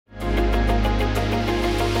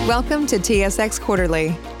Welcome to TSX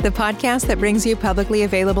Quarterly, the podcast that brings you publicly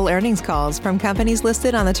available earnings calls from companies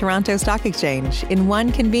listed on the Toronto Stock Exchange in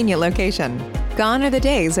one convenient location. Gone are the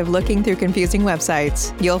days of looking through confusing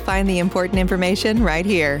websites. You'll find the important information right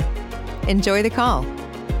here. Enjoy the call.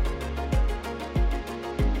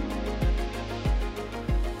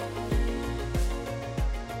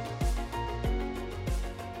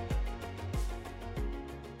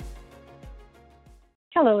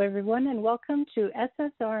 Hello, everyone, and welcome to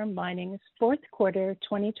SSR Mining's fourth quarter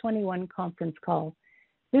 2021 conference call.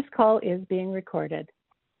 This call is being recorded.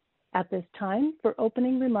 At this time, for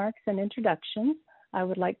opening remarks and introductions, I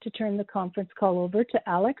would like to turn the conference call over to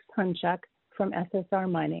Alex Hunchak from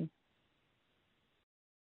SSR Mining.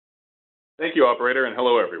 Thank you, operator, and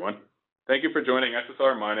hello, everyone. Thank you for joining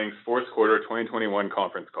SSR Mining's fourth quarter 2021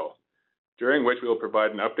 conference call, during which we will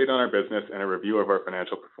provide an update on our business and a review of our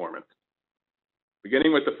financial performance.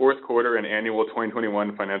 Beginning with the fourth quarter and annual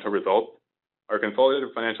 2021 financial results, our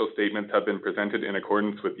consolidated financial statements have been presented in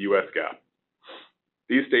accordance with U.S. GAAP.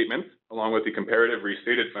 These statements, along with the comparative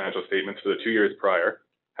restated financial statements for the 2 years prior,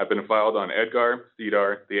 have been filed on EDGAR,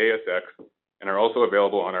 SEDAR, the ASX, and are also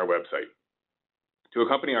available on our website. To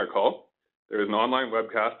accompany our call, there is an online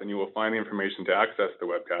webcast, and you will find the information to access the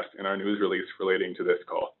webcast in our news release relating to this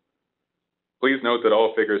call. Please note that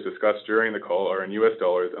all figures discussed during the call are in U.S.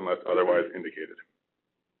 dollars unless otherwise indicated.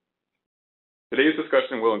 Today's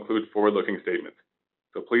discussion will include forward-looking statements,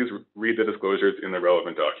 so please read the disclosures in the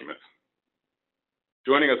relevant documents.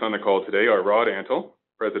 Joining us on the call today are Rod Antal,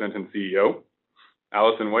 President and CEO,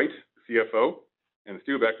 Alison White, CFO, and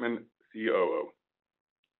Stu Beckman, COO.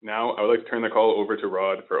 Now, I would like to turn the call over to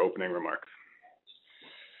Rod for opening remarks.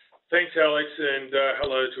 Thanks, Alex, and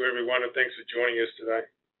hello to everyone, and thanks for joining us today.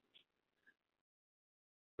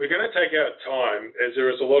 We're going to take our time as there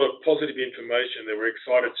is a lot of positive information that we're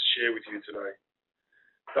excited to share with you today.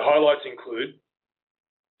 The highlights include,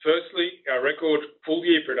 firstly, our record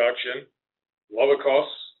full-year production, lower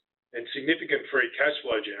costs, and significant free cash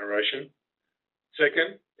flow generation.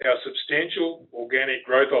 Second, our substantial organic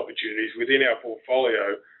growth opportunities within our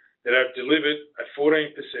portfolio that have delivered a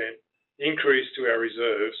 14% increase to our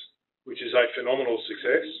reserves, which is a phenomenal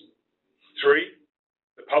success. Three,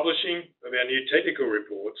 the publishing of our new technical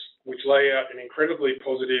reports, which lay out an incredibly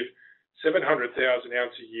positive 700,000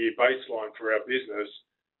 ounce a year baseline for our business.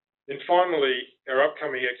 And finally, our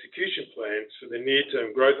upcoming execution plans for the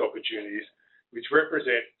near-term growth opportunities, which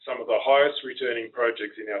represent some of the highest returning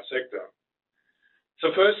projects in our sector.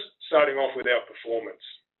 So first, starting off with our performance.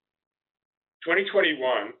 2021,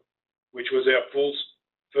 which was our full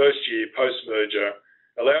first year post-merger,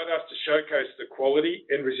 allowed us to showcase the quality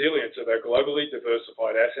and resilience of our globally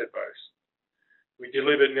diversified asset base. We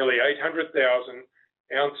delivered nearly 800,000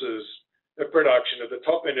 ounces of production at the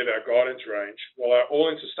top end of our guidance range, while our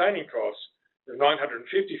all-in sustaining costs of $955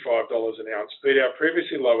 an ounce beat our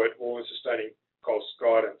previously lowered all-in sustaining cost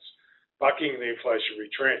guidance, bucking the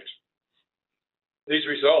inflationary trend. These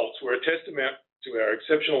results were a testament to our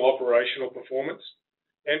exceptional operational performance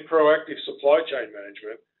and proactive supply chain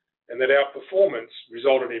management, and that our performance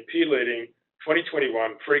resulted in peer-leading 2021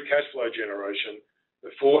 free cash flow generation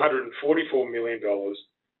of $444 million,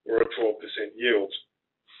 or a 12% yield.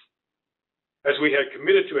 As we had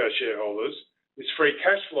committed to our shareholders, this free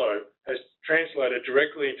cash flow has translated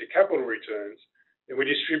directly into capital returns, and we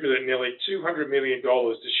distributed nearly $200 million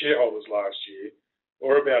to shareholders last year,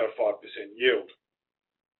 or about a 5% yield.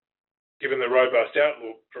 Given the robust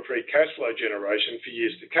outlook for free cash flow generation for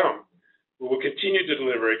years to come, we will continue to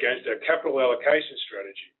deliver against our capital allocation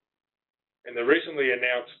strategy, and the recently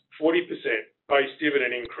announced 40% base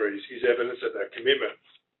dividend increase is evidence of that commitment.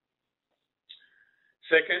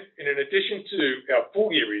 Second, in addition to our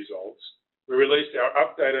full-year results, we released our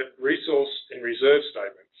updated resource and reserve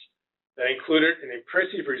statements that included an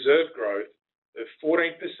impressive reserve growth of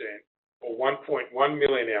 14%, or 1.1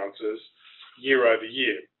 million ounces year over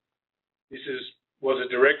year. This was a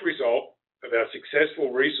direct result of our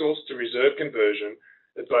successful resource to reserve conversion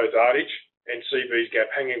at both Ardich and CB's Gap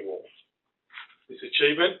Hanging Wall. This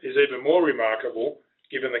achievement is even more remarkable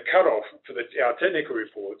given the cutoff for our technical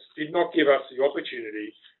reports did not give us the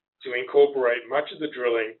opportunity to incorporate much of the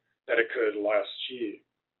drilling that occurred last year.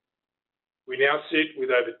 We now sit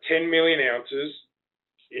with over 10 million ounces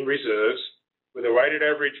in reserves with a weighted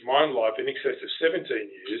average mine life in excess of 17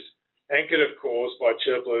 years, anchored of course by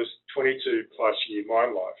Çöpler's 22 plus year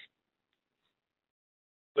mine life.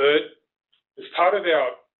 Third, as part of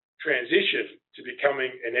our transition to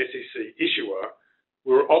becoming an SEC issuer,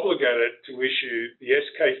 we were obligated to issue the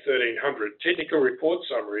SK 1300 technical report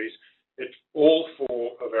summaries at all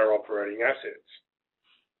 4 of our operating assets.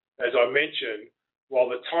 As I mentioned, while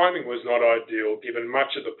the timing was not ideal given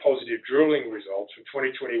much of the positive drilling results from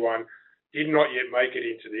 2021 did not yet make it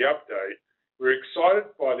into the update, we're excited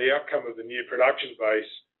by the outcome of the new production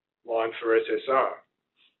baseline for SSR.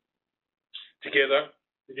 Together,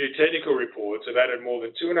 the new technical reports have added more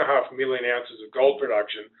than 2.5 million ounces of gold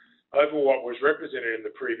production over what was represented in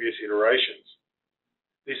the previous iterations.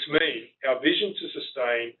 This means our vision to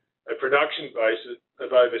sustain a production base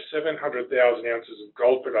of over 700,000 ounces of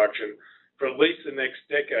gold production for at least the next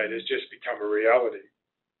decade has just become a reality.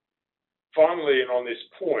 Finally, and on this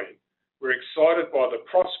point, we're excited by the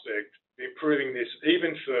prospect of improving this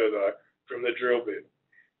even further from the drill bit.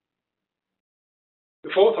 The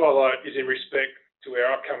fourth highlight is in respect to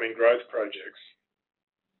our upcoming growth projects.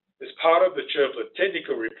 As part of the Çöpler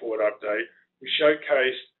technical report update, we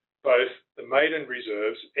showcased both the maiden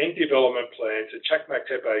reserves and development plan to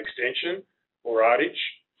Çakmaktepe extension, or Ardich,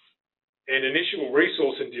 and initial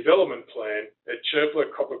resource and development plan at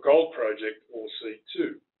Çöpler Copper Gold Project, or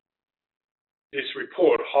C2. This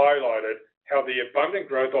report highlighted how the abundant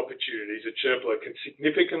growth opportunities at Çöpler can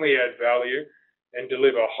significantly add value and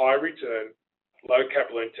deliver high return, low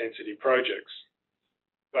capital intensity projects.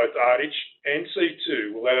 Both Ardich and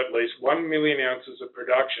C2 will add at least 1 million ounces of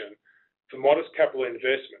production for modest capital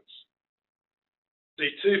investments.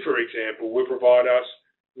 C2, for example, will provide us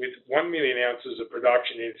with 1 million ounces of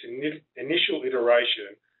production in its initial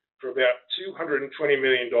iteration for about $220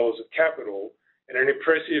 million of capital and an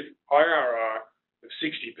impressive IRR of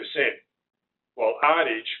 60%, while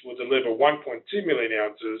Ardich will deliver 1.2 million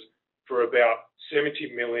ounces for about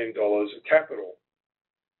 $70 million of capital.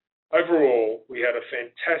 Overall, we had a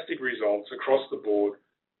fantastic results across the board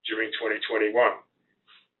during 2021.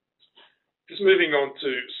 Just moving on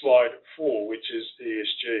to slide 4, which is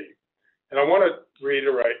ESG. And I want to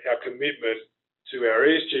reiterate our commitment to our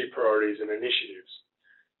ESG priorities and initiatives.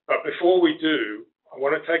 But before we do, I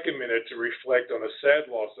want to take a minute to reflect on a sad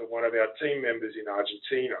loss of one of our team members in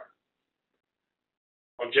Argentina.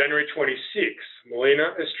 On January 26th,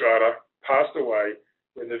 Melina Estrada passed away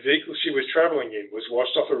when the vehicle she was travelling in was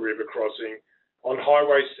washed off a river crossing on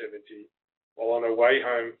Highway 70 while on her way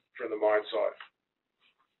home from the mine site.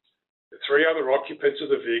 The 3 other occupants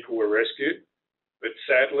of the vehicle were rescued, but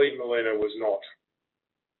sadly, Melina was not.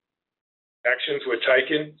 Actions were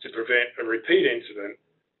taken to prevent a repeat incident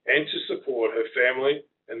and to support her family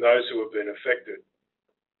and those who have been affected.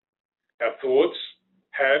 Our thoughts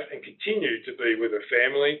have and continue to be with her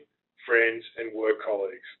family, friends, and work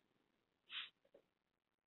colleagues.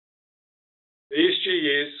 ESG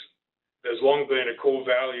has long been a core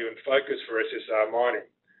value and focus for SSR Mining,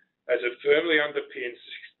 as it firmly underpins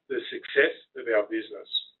the success of our business.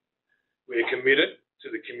 We are committed to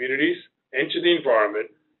the communities and to the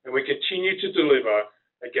environment, and we continue to deliver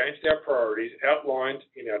against our priorities outlined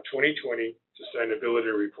in our 2020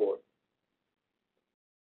 Sustainability Report.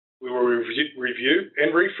 We will review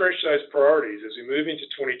and refresh those priorities as we move into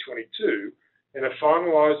 2022 and are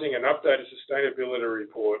finalising an updated Sustainability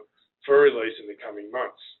Report for release in the coming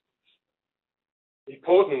months.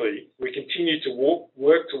 Importantly, we continue to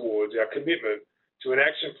work towards our commitment to an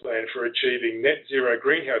action plan for achieving net zero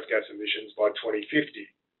greenhouse gas emissions by 2050.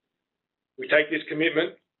 We take this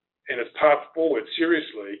commitment and its path forward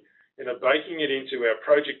seriously and are baking it into our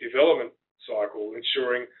project development cycle,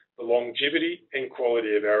 ensuring the longevity and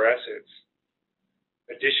quality of our assets.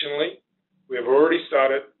 Additionally, we have already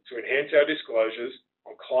started to enhance our disclosures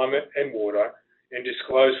on climate and water and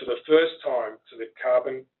disclose for the first time to the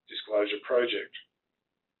Carbon Disclosure Project.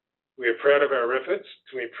 We are proud of our efforts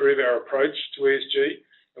to improve our approach to ESG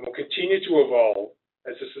and will continue to evolve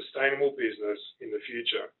as a sustainable business in the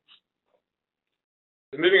future.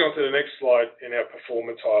 So moving on to the next slide in our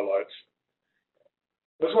performance highlights.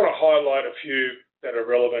 I just want to highlight a few that are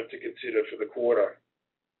relevant to consider for the quarter.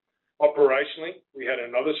 Operationally, we had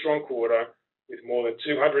another strong quarter with more than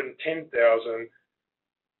 210,000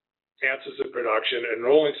 ounces of production and an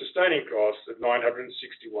all-in sustaining cost of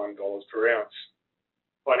 $961 per ounce.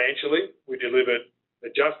 Financially, we delivered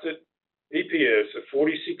adjusted EPS of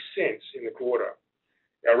 46 cents in the quarter.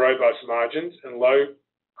 Our robust margins and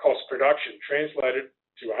low-cost production translated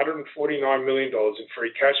to $149 million in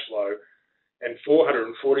free cash flow and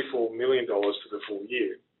 $444 million for the full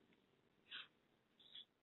year.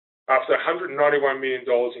 After $191 million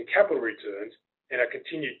in capital returns and our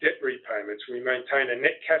continued debt repayments, we maintain a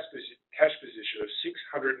net cash position of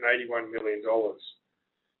 $681 million.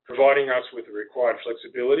 Providing us with the required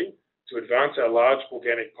flexibility to advance our large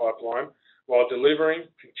organic pipeline while delivering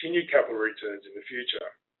continued capital returns in the future.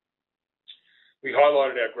 We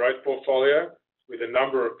highlighted our growth portfolio with a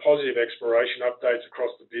number of positive exploration updates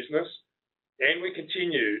across the business, and we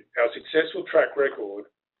continued our successful track record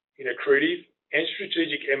in accretive and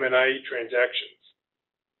strategic M&A transactions.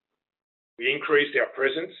 We increased our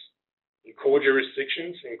presence in core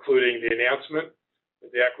jurisdictions, including the announcement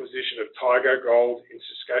of the acquisition of Tiger Gold in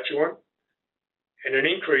Saskatchewan, and an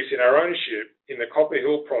increase in our ownership in the Copper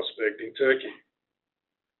Hill prospect in Turkey.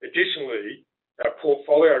 Additionally, our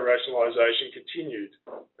portfolio rationalisation continued,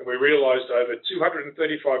 and we realised over $235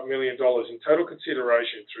 million in total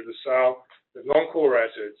consideration through the sale of non-core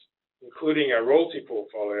assets, including our royalty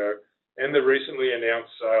portfolio and the recently announced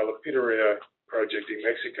sale of Pitarrilla project in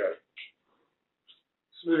Mexico.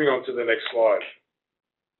 Moving on to the next slide.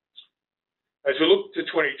 As we look to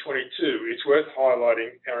 2022, it's worth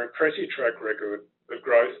highlighting our impressive track record of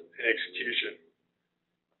growth and execution.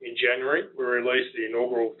 In January, we released the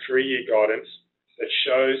inaugural 3-year guidance that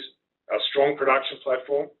shows our strong production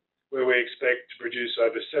platform, where we expect to produce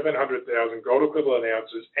over 700,000 gold equivalent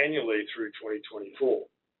ounces annually through 2024.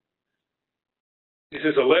 This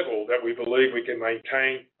is a level that we believe we can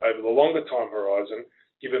maintain over the longer time horizon,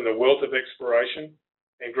 given the wealth of exploration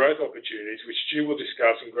and growth opportunities, which Stu will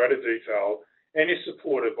discuss in greater detail, and is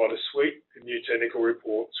supported by the suite of new technical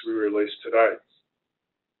reports we released today.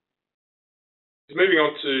 Moving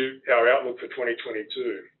on to our outlook for 2022.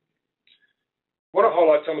 I want to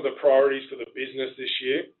highlight some of the priorities for the business this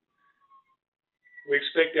year. We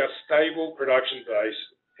expect our stable production base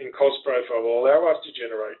and cost profile will allow us to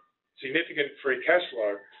generate significant free cash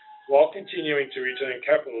flow while continuing to return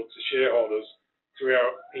capital to shareholders through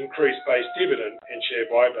our increased base dividend and share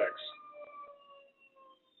buybacks.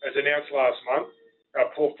 As announced last month,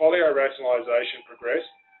 our portfolio rationalisation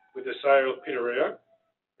progressed with the sale of Pitarrilla,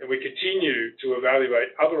 and we continue to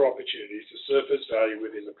evaluate other opportunities to surface value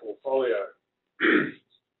within the portfolio.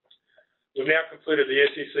 We've now completed the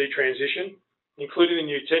SEC transition, including the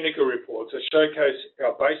new technical reports that showcase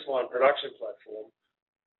our baseline production platform,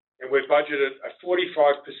 and we've budgeted a 45%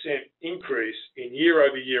 increase in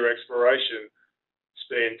year-over-year exploration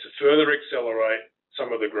spend to further accelerate some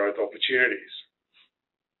of the growth opportunities.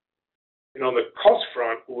 And on the cost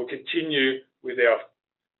front, we'll continue with our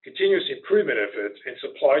continuous improvement efforts and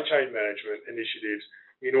supply chain management initiatives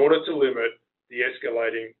in order to limit the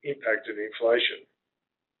escalating impact of inflation.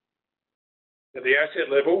 At the asset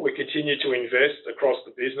level, we continue to invest across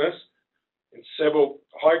the business in several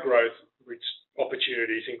high-growth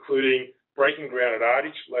opportunities, including breaking ground at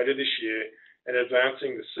Ardich later this year and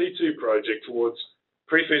advancing the C2 project towards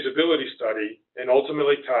pre-feasibility study and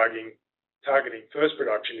ultimately targeting first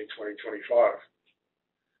production in 2025.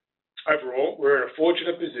 Overall, we're in a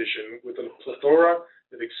fortunate position with a plethora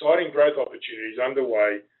of exciting growth opportunities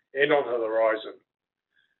underway and on the horizon,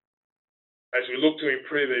 as we look to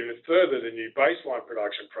improve even further the new baseline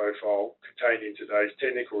production profile contained in today's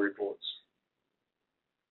technical reports.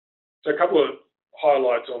 So a couple of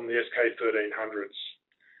highlights on the SK1300s.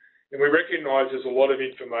 And we recognise there's a lot of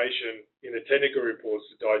information in the technical reports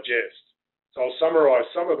to digest. So I'll summarise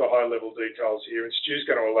some of the high-level details here, and Stu's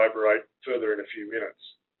going to elaborate further in a few minutes.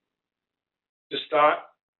 To start,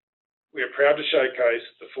 we are proud to showcase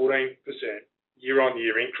the 14%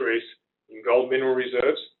 year-on-year increase in gold mineral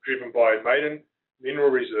reserves, driven by a maiden mineral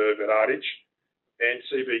reserve at Ardich and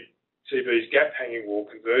CB's gap hanging wall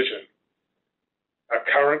conversion. Our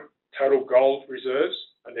current total gold reserves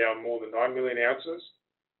are now more than 9 million ounces,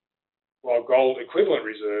 while gold equivalent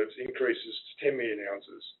reserves increases to 10 million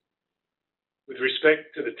ounces. With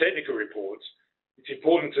respect to the technical reports, it's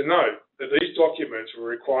important to note that these documents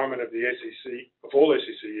were a requirement of the SEC, of all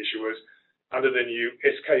SEC issuers, under the new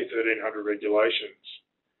SK1300 regulations.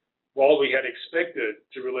 While we had expected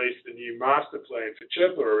to release the new master plan for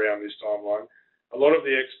Çöpler around this timeline, a lot of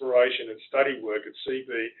the exploration and study work at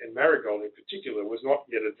CB and Marigold in particular was not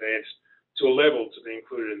yet advanced to a level to be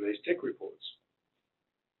included in these tech reports.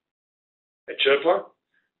 At Çöpler,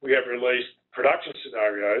 we have released production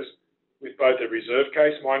scenarios with both a reserve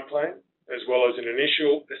case mine plan as well as an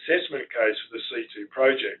initial assessment case for the C2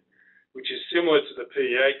 project, which is similar to the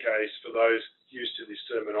PEA case for those used to this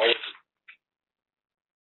terminology.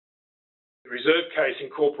 The reserve case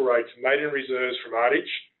incorporates maiden reserves from Ardich,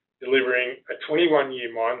 delivering a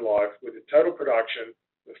 21-year mine life with a total production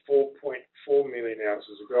of 4.4 million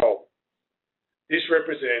ounces of gold. This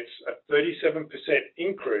represents a 37%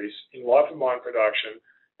 increase in life of mine production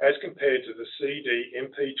as compared to the CD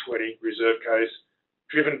MP20 reserve case,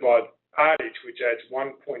 driven by Ardich, which adds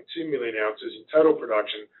 1.2 million ounces in total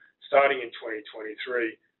production starting in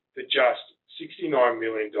 2023 for just $69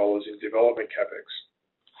 million in development capex.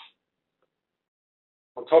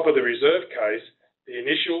 On top of the reserve case, the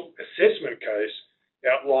initial assessment case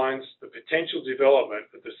outlines the potential development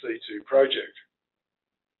of the C2 project.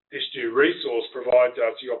 This new resource provides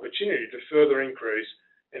us the opportunity to further increase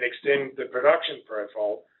and extend the production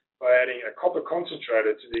profile by adding a copper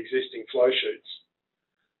concentrator to the existing flow sheets,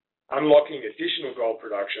 unlocking additional gold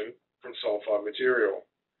production from sulfide material.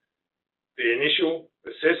 The initial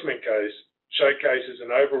assessment case showcases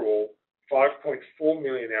an overall 5.4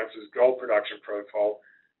 million ounces gold production profile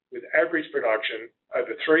with average production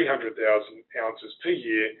over 300,000 ounces per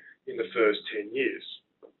year in the first 10 years.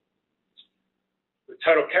 With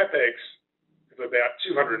total capex of about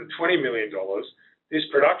 $220 million, this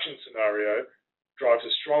production scenario drives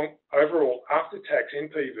a strong overall after-tax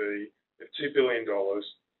NPV of $2 billion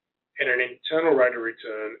and an internal rate of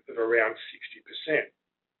return of around 60%,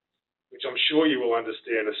 which I'm sure you will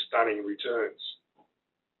understand are stunning returns.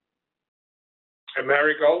 At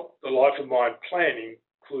Marigold, the life of mine plan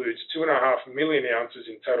includes 2.5 million ounces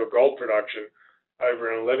in total gold production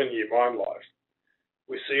over an 11-year mine life.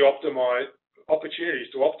 We see opportunities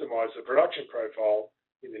to optimize the production profile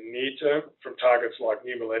in the near term from targets like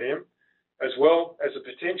New Millennium, as well as the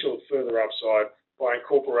potential of further upside by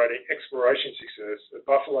incorporating exploration success at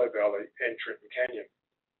Buffalo Valley and Trenton Canyon.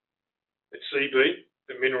 At CB,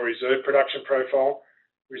 the mineral reserve production profile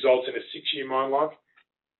results in a 6-year mine life.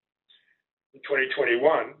 In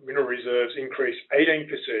 2021, mineral reserves increased 18%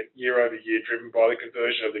 year over year, driven by the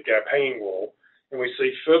conversion of the Gap hanging wall, and we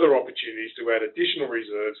see further opportunities to add additional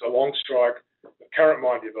reserves along strike of current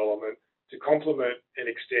mine development to complement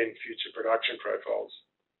and extend future production profiles.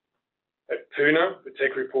 At Puna, the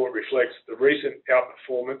tech report reflects the recent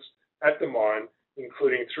outperformance at the mine,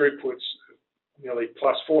 including throughputs of nearly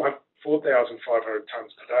plus 4,500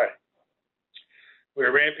 tonnes per day.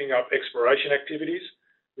 We're ramping up exploration activities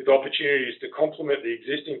with opportunities to complement the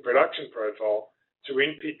existing production profile through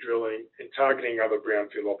in-pit drilling and targeting other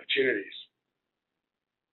brownfield opportunities.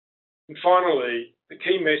 And finally, the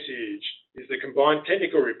key message is the combined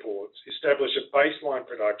technical reports establish a baseline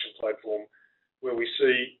production platform where we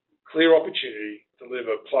see clear opportunity to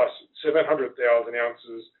deliver plus 700,000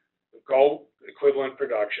 ounces of gold equivalent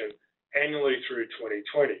production annually through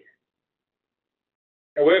 2020.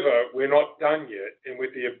 However, we're not done yet, and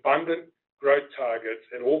with the abundant growth targets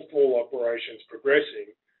at all 4 operations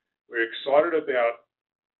progressing, we're excited about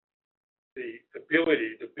the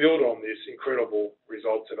ability to build on this incredible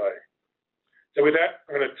result today. So with that,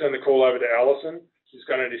 I'm going to turn the call over to Alison, who's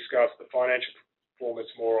going to discuss the financial performance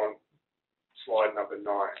more on slide number 9.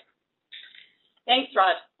 Thanks,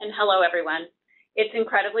 Rod, and hello, everyone. It's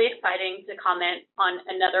incredibly exciting to comment on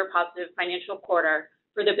another positive financial quarter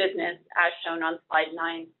for the business, as shown on slide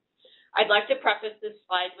 9. I'd like to preface this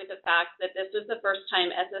slide with the fact that this was the first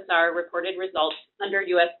time SSR reported results under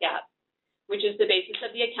US GAAP, which is the basis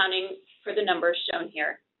of the accounting for the numbers shown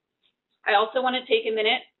here. I also want to take a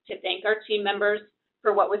minute to thank our team members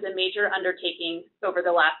for what was a major undertaking over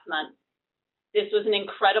the last month. This was an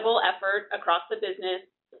incredible effort across the business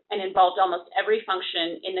and involved almost every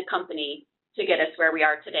function in the company to get us where we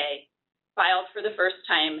are today, filed for the first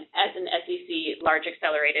time as an SEC large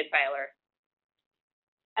accelerated filer.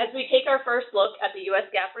 As we take our first look at the US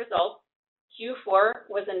GAAP results, Q4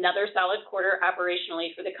 was another solid quarter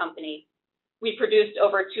operationally for the company. We produced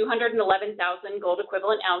over 211,000 gold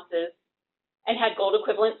equivalent ounces and had gold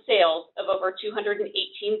equivalent sales of over 218,000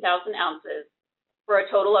 ounces for a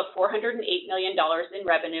total of $408 million in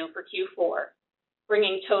revenue for Q4,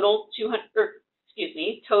 bringing total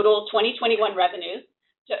 2021 revenues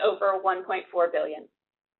to over $1.4 billion.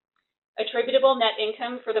 Attributable net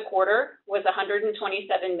income for the quarter was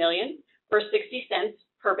 $127 million, or 60 cents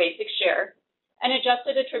per basic share, and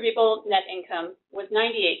adjusted attributable net income was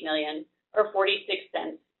 $98 million, or 46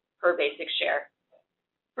 cents per basic share.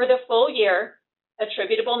 For the full year,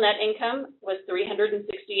 attributable net income was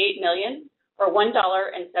 $368 million, or $1.70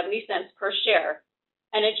 per share,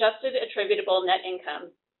 and adjusted attributable net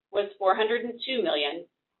income was $402 million,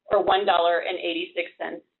 or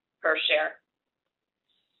 $1.86 per share.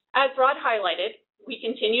 As Rod highlighted, we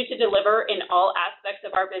continue to deliver in all aspects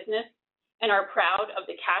of our business and are proud of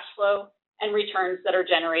the cash flow and returns that are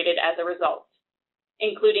generated as a result,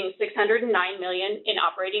 including $609 million in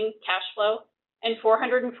operating cash flow and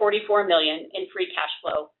 $444 million in free cash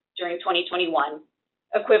flow during 2021,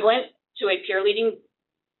 equivalent to a peer-leading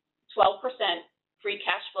 12% free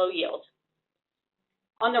cash flow yield.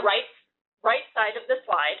 On the right side of the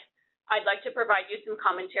slide, I'd like to provide you some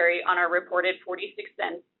commentary on our reported 46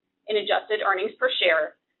 cents in adjusted earnings per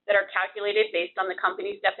share that are calculated based on the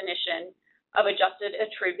company's definition of adjusted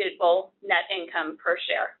attributable net income per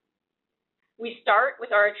share. We start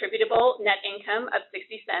with our attributable net income of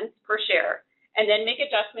 60 cents per share and then make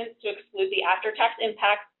adjustments to exclude the after-tax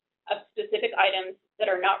impacts of specific items that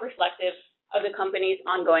are not reflective of the company's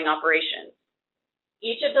ongoing operations.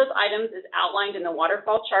 Each of those items is outlined in the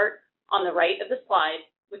waterfall chart on the right of the slide,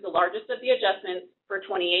 with the largest of the adjustments for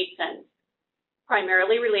 28 cents,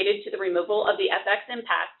 primarily related to the removal of the FX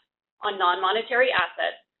impact on non-monetary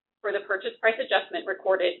assets for the purchase price adjustment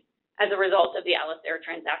recorded as a result of the Alastair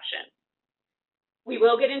transaction. We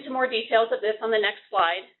will get into more details of this on the next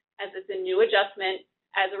slide, as it's a new adjustment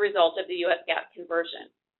as a result of the US GAAP conversion.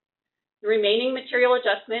 The remaining material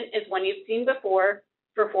adjustment is one you've seen before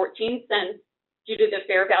for 14 cents due to the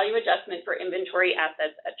fair value adjustment for inventory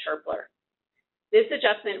assets at Çöpler. This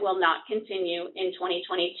adjustment will not continue in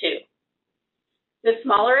 2022. The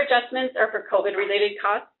smaller adjustments are for COVID-related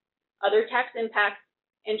costs, other tax impacts,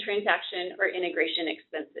 and transaction or integration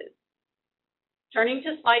expenses. Turning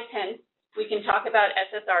to slide 10, we can talk about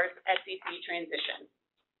SSR's SEC transition.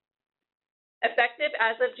 Effective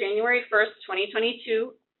as of January 1st,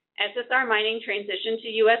 2022, SSR Mining transitioned to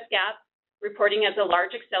US GAAP, reporting as a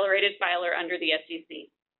large accelerated filer under the SEC.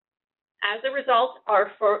 As a result,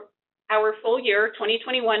 our full year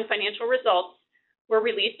 2021 financial results were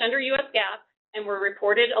released under US GAAP and were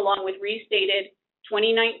reported along with restated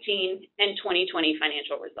 2019 and 2020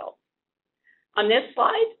 financial results. On this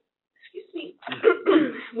slide,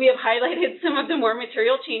 we have highlighted some of the more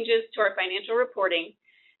material changes to our financial reporting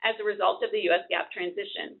as a result of the US GAAP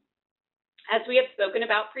transition. As we have spoken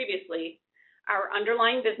about previously, our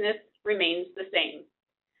underlying business remains the same.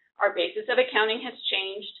 Our basis of accounting has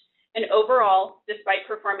changed, and overall, despite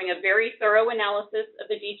performing a very thorough analysis of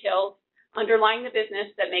the details underlying the business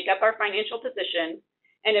that make up our financial position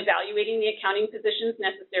and evaluating the accounting positions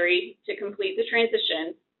necessary to complete the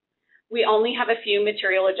transition, we only have a few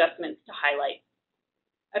material adjustments to highlight.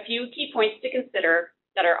 A few key points to consider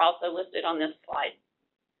that are also listed on this slide.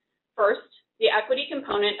 First, the equity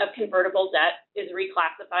component of convertible debt is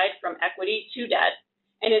reclassified from equity to debt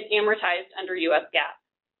and is amortized under US GAAP.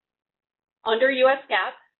 Under US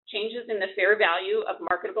GAAP, changes in the fair value of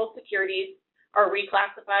marketable securities are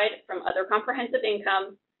reclassified from other comprehensive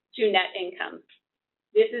income to net income.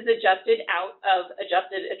 This is adjusted out of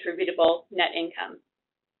adjusted attributable net income.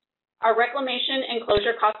 Our reclamation and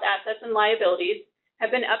closure cost assets and liabilities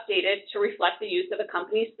have been updated to reflect the use of a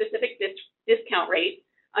company's specific discount rate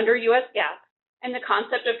under US GAAP and the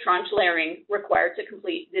concept of tranche layering required to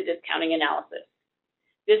complete the discounting analysis.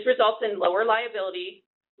 This results in lower liability,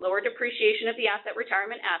 lower depreciation of the asset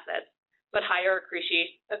retirement assets, but higher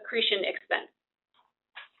accretion expense.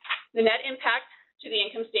 The net impact to the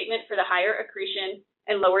income statement for the higher accretion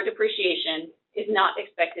and lower depreciation is not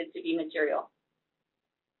expected to be material.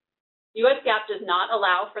 US GAAP does not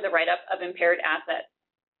allow for the write-up of impaired assets.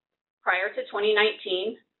 Prior to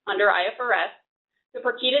 2019, under IFRS, the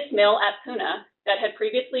Pirquitas mill at Puna that had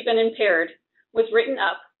previously been impaired was written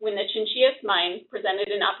up when the Chinchillas mine presented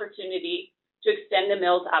an opportunity to extend the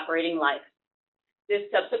mill's operating life. This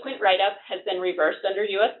subsequent write-up has been reversed under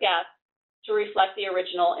US GAAP to reflect the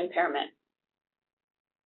original impairment.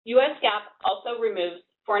 US GAAP also removes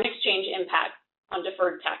foreign exchange impacts on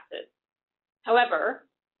deferred taxes. However,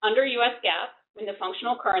 under US GAAP, when the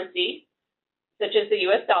functional currency, such as the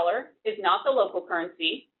US dollar, is not the local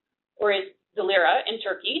currency, or is the lira in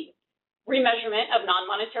Turkey, remeasurement of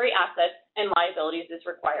non-monetary assets and liabilities is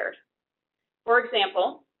required. For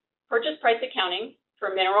example, purchase price accounting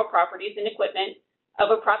for mineral properties and equipment of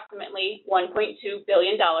approximately $1.2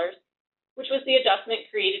 billion, which was the adjustment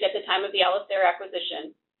created at the time of the Alastair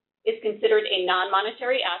acquisition, is considered a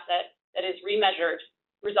non-monetary asset that is remeasured,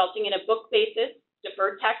 resulting in a book basis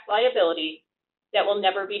deferred tax liability that will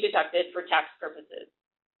never be deducted for tax purposes.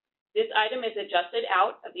 This item is adjusted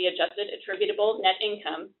out of the adjusted attributable net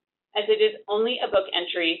income, as it is only a book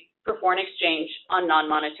entry for foreign exchange on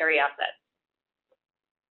non-monetary assets.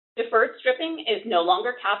 Deferred stripping is no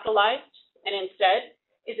longer capitalized and instead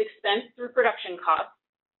is expensed through production costs,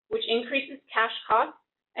 which increases cash costs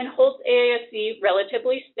and holds AISC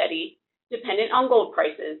relatively steady dependent on gold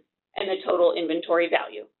prices and the total inventory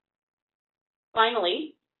value.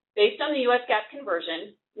 Finally, based on the US GAAP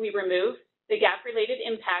conversion, we remove the GAAP-related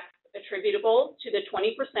impacts attributable to the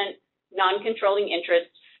 20% non-controlling interest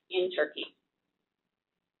in Turkey.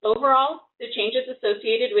 Overall, the changes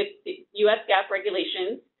associated with the US GAAP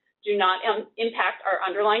regulations do not impact our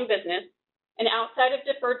underlying business, and outside of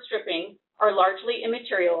deferred stripping, are largely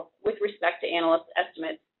immaterial with respect to analyst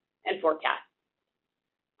estimates and forecasts.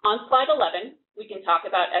 On slide 11, we can talk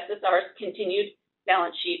about SSR's continued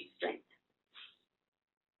balance sheet strength.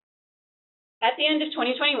 At the end of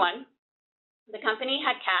 2021, the company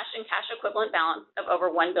had cash and cash equivalent balance of over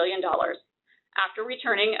 $1 billion after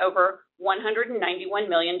returning over $191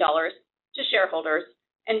 million to shareholders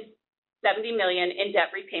and $70 million in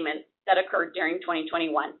debt repayments that occurred during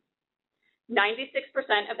 2021.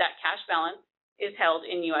 96% of that cash balance is held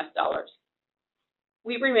in US dollars.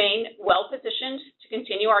 We remain well positioned to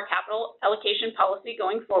continue our capital allocation policy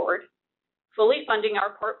going forward, fully funding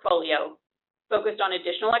our portfolio, focused on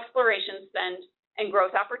additional exploration spend and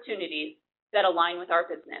growth opportunities that align with our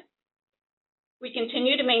business. We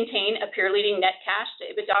continue to maintain a peer-leading net cash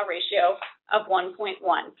to EBITDA ratio of 1.1.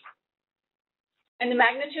 And the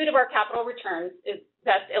magnitude of our capital returns is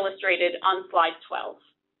best illustrated on slide 12.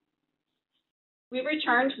 We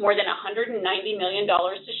returned more than $190 million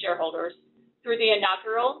to shareholders through the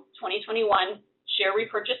inaugural 2021 share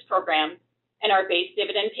repurchase program and our base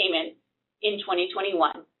dividend payment in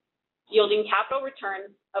 2021, yielding capital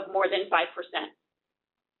returns of more than 5%.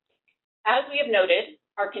 As we have noted,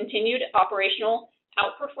 our continued operational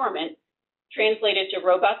outperformance translated to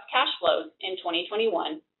robust cash flows in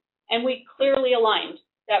 2021, and we clearly aligned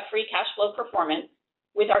that free cash flow performance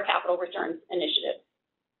with our capital returns initiative.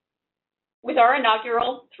 With our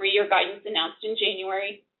inaugural 3-year guidance announced in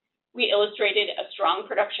January, we illustrated a strong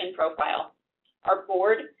production profile. Our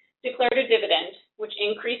board declared a dividend, which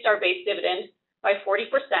increased our base dividend by 40%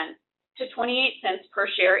 to 28 cents per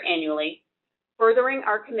share annually, furthering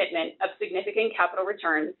our commitment of significant capital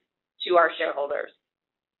returns to our shareholders.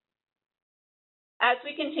 As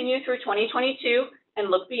we continue through 2022 and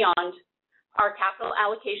look beyond, our capital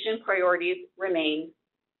allocation priorities remain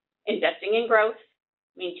investing in growth,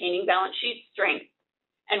 maintaining balance sheet strength,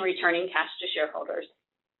 and returning cash to shareholders.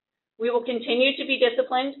 We will continue to be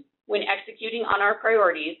disciplined when executing on our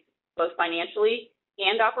priorities, both financially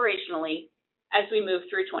and operationally, as we move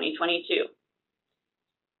through 2022.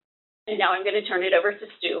 And now I'm going to turn it over to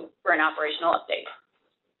Stu for an operational update.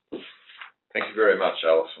 Thank you very much,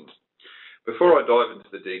 Alison. Before I dive into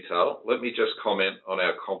the detail, let me just comment on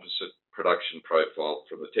our composite production profile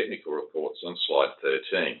from the technical reports on slide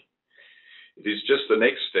 13. It is just the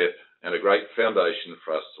next step and a great foundation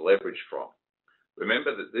for us to leverage from.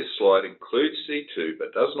 Remember that this slide includes C2,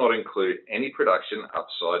 but does not include any production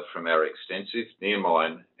upside from our extensive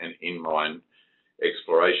near-mine and in-mine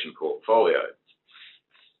exploration portfolio.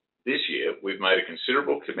 This year, we've made a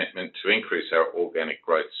considerable commitment to increase our organic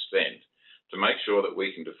growth spend to make sure that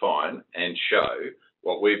we can define and show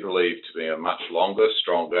what we believe to be a much longer,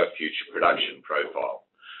 stronger future production profile.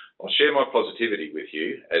 I'll share my positivity with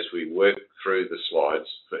you as we work through the slides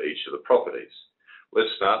for each of the properties.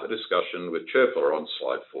 Let's start the discussion with Çöpler on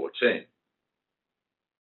slide 14.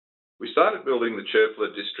 We started building the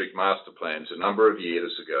Çöpler District Master Plans a number of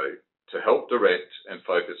years ago to help direct and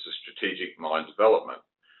focus the strategic mine development.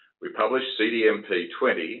 We published CDMP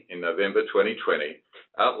 20 in November 2020,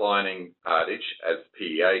 outlining Ardich as the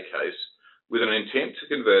PEA case, with an intent to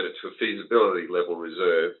convert it to a feasibility level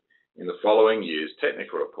reserve in the following year's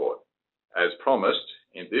technical report. As promised,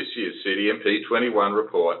 in this year's CDMP 21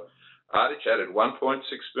 report, Ardich added 1.6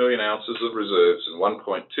 million ounces of reserves and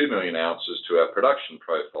 1.2 million ounces to our production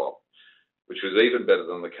profile, which was even better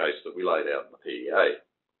than the case that we laid out in the PEA.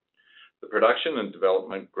 The production and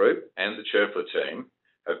development group and the Çöpler team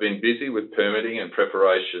have been busy with permitting and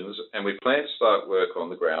preparations, and we plan to start work on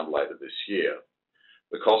the ground later this year.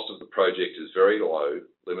 The cost of the project is very low,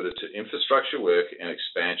 limited to infrastructure work and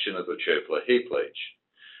expansion of the Çöpler heap leach.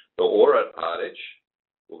 The ore at Ardich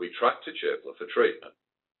will be trucked to Çöpler for treatment.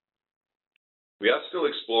 We are still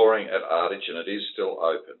exploring at Ardich, and it is still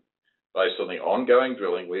open. Based on the ongoing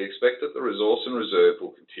drilling, we expect that the resource and reserve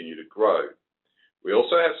will continue to grow. We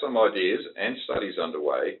also have some ideas and studies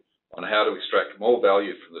underway on how to extract more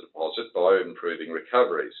value from the deposit by improving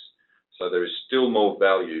recoveries. So there is still more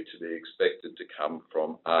value to be expected to come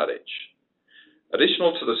from Ardich.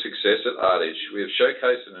 Additional to the success at Ardich, we have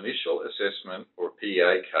showcased an initial assessment or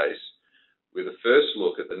PEA case with a first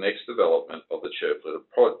look at the next development of the Çöpler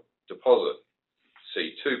deposit,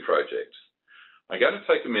 C2 project. I'm going to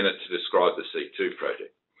take a minute to describe the C2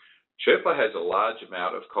 project. Çöpler has a large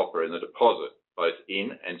amount of copper in the deposit, both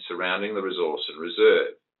in and surrounding the resource and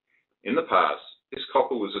reserve. In the past, this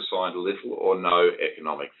copper was assigned little or no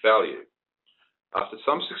economic value. After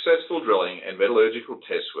some successful drilling and metallurgical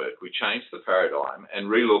test work, we changed the paradigm and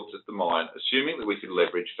re-looked at the mine, assuming that we could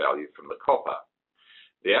leverage value from the copper.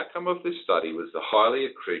 The outcome of this study was the highly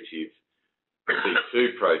accretive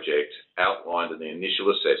C2 project outlined in the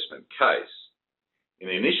initial assessment case. In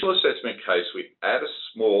the initial assessment case, we add a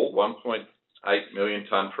small 1.8 million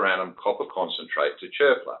tonne per annum copper concentrate to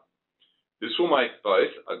Çöpler. This will make both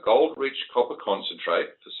a gold-rich copper concentrate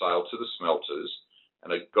for sale to the smelters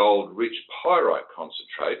and a gold-rich pyrite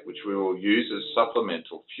concentrate, which we will use as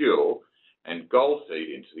supplemental fuel and gold feed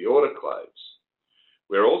into the autoclaves.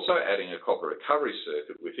 We're also adding a copper recovery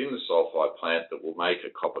circuit within the sulphide plant that will make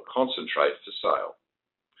a copper concentrate for sale.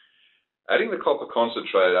 Adding the copper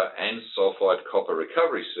concentrator and sulphide copper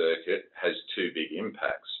recovery circuit has two big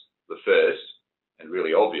impacts. The first, and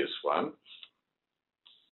really obvious one,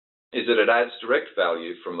 is that it adds direct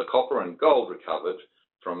value from the copper and gold recovered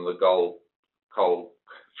from the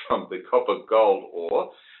copper gold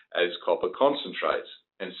ore as copper concentrates.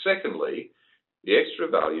 And secondly, the extra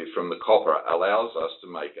value from the copper allows us to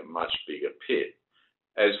make a much bigger pit.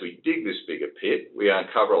 As we dig this bigger pit, we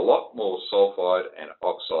uncover a lot more sulphide and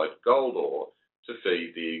oxide gold ore to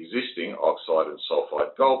feed the existing oxide and sulphide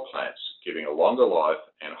gold plants, giving a longer life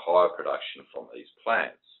and higher production from these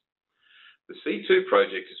plants. The C2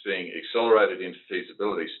 project is being accelerated into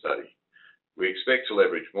feasibility study. We expect to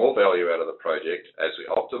leverage more value out of the project as we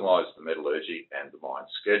optimise the metallurgy and the mine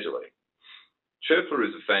scheduling. Çöpler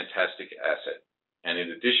is a fantastic asset, and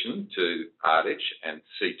in addition to Ardich and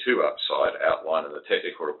C2 upside outlined in the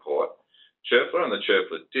technical report, Çöpler and the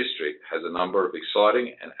Çöpler district has a number of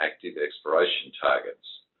exciting and active exploration targets.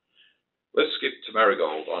 Let's skip to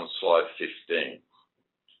Marigold on slide 15.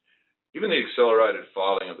 Given the accelerated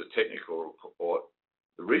filing of the technical report,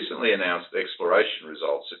 the recently announced exploration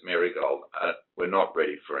results at Marigold were not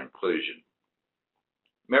ready for inclusion.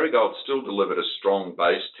 Marigold still delivered a strong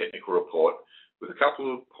base technical report with a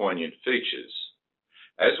couple of poignant features.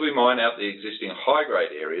 As we mine out the existing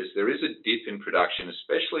high-grade areas, there is a dip in production,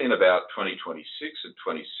 especially in about 2026 and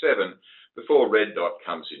 27, before Red Dot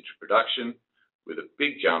comes into production, with a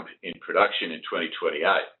big jump in production in 2028.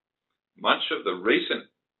 Much of the recent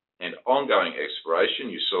and ongoing exploration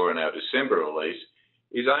you saw in our December release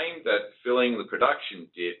is aimed at filling the production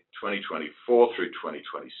dip 2024 through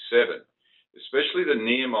 2027, especially the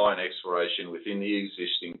near mine exploration within the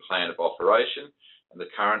existing plan of operation and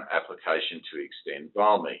the current application to extend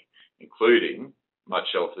Valmy, including much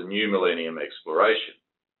of the new millennium exploration.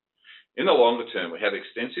 In the longer term, we have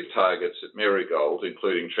extensive targets at Marigold,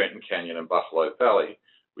 including Trenton Canyon and Buffalo Valley,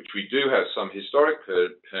 which we do have some historic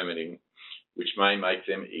permitting, which may make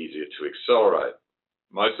them easier to accelerate.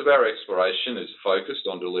 Most of our exploration is focused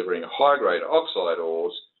on delivering high-grade oxide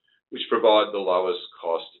ores, which provide the lowest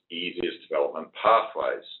cost, easiest development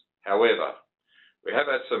pathways. However, we have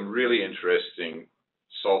had some really interesting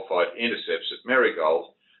sulphide intercepts at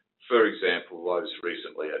Marigold, for example, those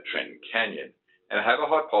recently at Trenton Canyon, and have a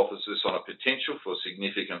hypothesis on a potential for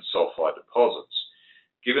significant sulphide deposits.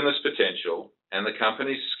 Given this potential and the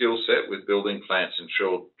company's skill set with building plants and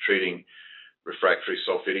treating refractory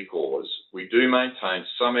sulfidic ores, we do maintain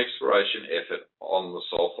some exploration effort on the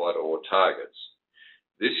sulphide ore targets.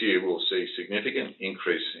 This year we'll see significant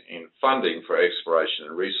increase in funding for exploration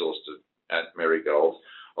and resource at Marigold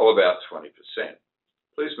of about 20%.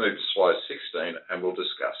 Please move to slide 16 and we'll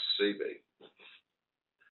discuss CB.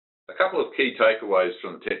 A couple of key takeaways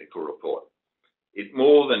from the technical report. It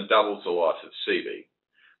more than doubles the life of CB.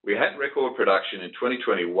 We had record production in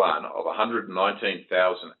 2021 of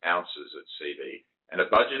 119,000 ounces at CB and are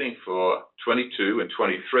budgeting for 22 and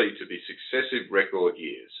 23 to be successive record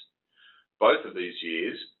years. Both of these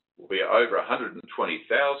years will be over 120,000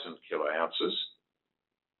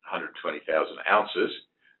 ounces,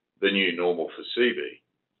 the new normal for CB.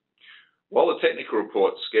 While the technical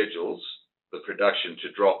report schedules the production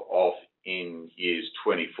to drop off in years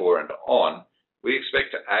 24 and on, we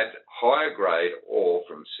expect to add higher grade ore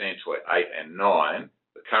from Santoy 8 and 9,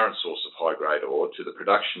 the current source of high grade ore, to the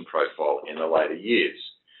production profile in the later years.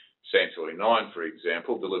 Santoy 9, for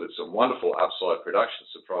example, delivered some wonderful upside production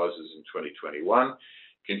surprises in 2021,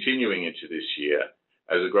 continuing into this year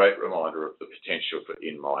as a great reminder of the potential for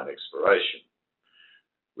in-mine exploration.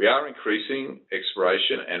 We are increasing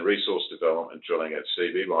exploration and resource development drilling at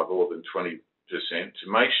CB by more than 20% to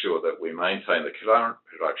make sure that we maintain the current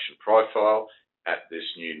production profile at this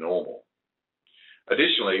new normal.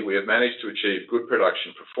 Additionally, we have managed to achieve good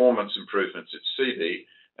production performance improvements at CB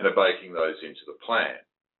and are baking those into the plan.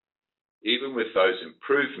 Even with those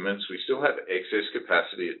improvements, we still have excess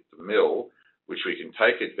capacity at the mill, which we can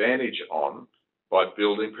take advantage on by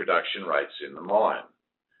building production rates in the mine.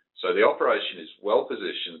 So the operation is well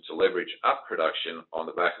positioned to leverage up production on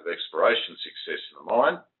the back of exploration success in the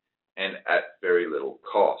mine and at very little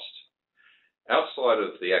cost. Outside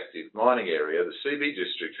of the active mining area, the CB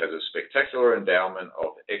district has a spectacular endowment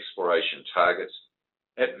of exploration targets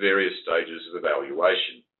at various stages of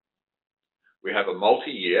evaluation. We have a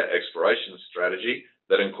multi-year exploration strategy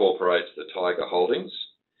that incorporates the Tiger holdings.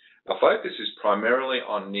 Our focus is primarily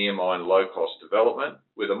on near-mine low-cost development,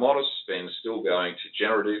 with a modest spend still going to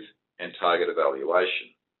generative and target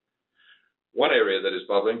evaluation. One area that is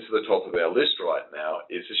bubbling to the top of our list right now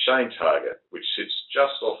is the Shane target, which sits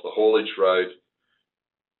just off the haulage road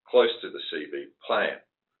close to the CB plant.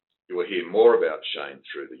 You will hear more about Shane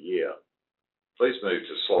through the year. Please move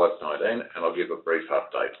to slide 19 and I'll give a brief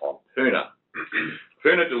update on Puna.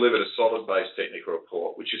 Puna delivered a solid base technical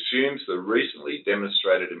report which assumes the recently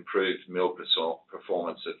demonstrated improved mill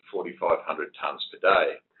performance at 4,500 tonnes per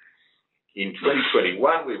day. In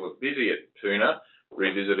 2021, we were busy at Puna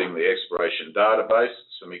revisiting the exploration database,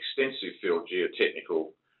 some extensive field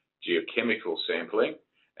geochemical sampling,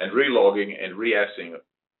 and relogging and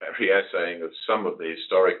reassaying of some of the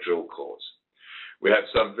historic drill cores. We have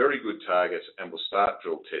some very good targets and will start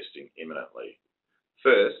drill testing imminently.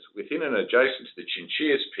 First, within and adjacent to the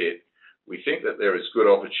Chinchillas pit, we think that there is good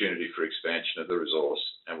opportunity for expansion of the resource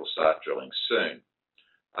and will start drilling soon.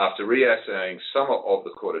 After reassaying some of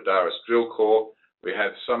the Cortaderas drill core, we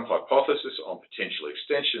have some hypothesis on potential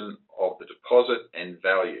extension of the deposit and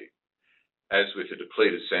value. As with the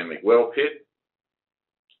depleted San Miguel pit,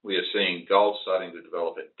 we are seeing gold starting to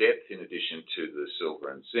develop at depth in addition to the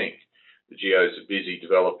silver and zinc. The geos are busy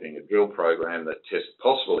developing a drill program that tests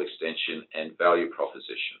possible extension and value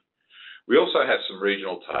proposition. We also have some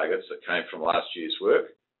regional targets that came from last year's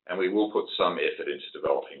work, and we will put some effort into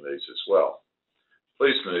developing these as well.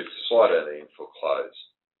 Please move to slide 18 for close.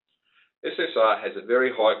 SSR has a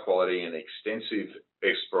very high quality and extensive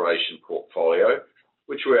exploration portfolio,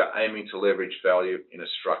 which we are aiming to leverage value in a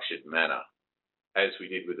structured manner. As we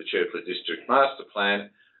did with the Çöpler District Master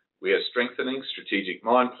Plan, we are strengthening strategic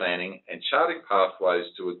mine planning and charting pathways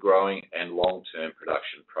to a growing and long-term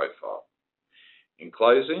production profile. In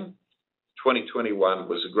closing, 2021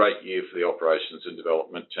 was a great year for the operations and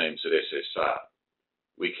development teams at SSR.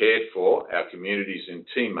 We cared for our communities and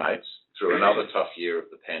teammates through another tough year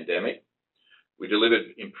of the pandemic. We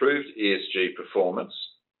delivered improved ESG performance,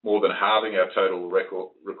 more than halving our total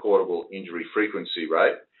recordable injury frequency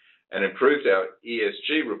rate, and improved our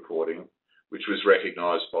ESG reporting, which was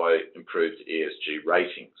recognised by improved ESG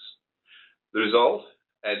ratings. The result,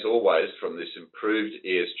 as always, from this improved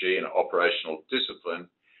ESG and operational discipline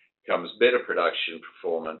comes better production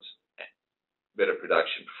performance.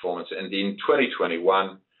 And in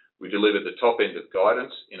 2021, we delivered the top end of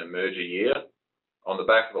guidance in a merger year. On the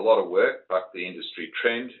back of a lot of work, bucked the industry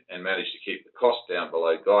trend and managed to keep the cost down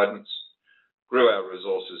below guidance, grew our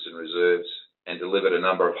resources and reserves, and delivered a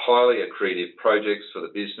number of highly accretive projects for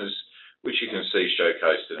the business, which you can see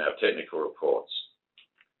showcased in our technical reports.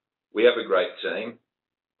 We have a great team,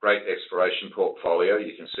 great exploration portfolio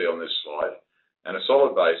you can see on this slide, and a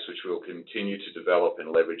solid base which we'll continue to develop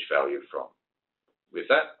and leverage value from. With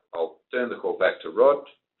that, I'll turn the call back to Rod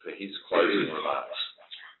for his closing remarks.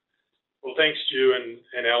 Well, thanks, Stu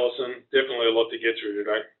and Alison. Definitely a lot to get through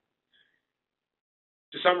today.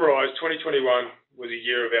 To summarise, 2021 was a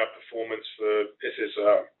year of outperformance for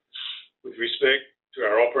SSR with respect to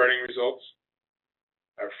our operating results,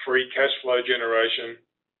 our free cash flow generation,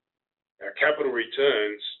 our capital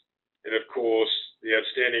returns, and of course, the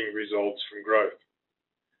outstanding results from growth.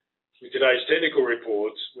 With today's technical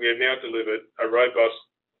reports, we have now delivered a robust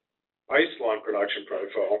baseline production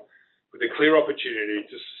profile with a clear opportunity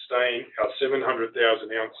to sustain our 700,000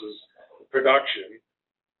 ounces of production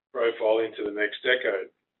profile into the next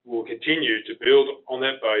decade. We will continue to build on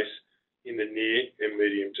that base in the near and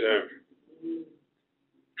medium term.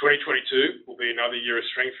 2022 will be another year of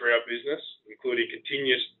strength for our business, including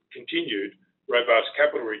continued robust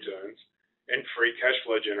capital returns and free cash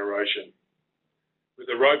flow generation. With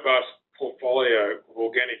a robust portfolio of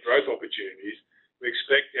organic growth opportunities, we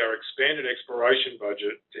expect our expanded exploration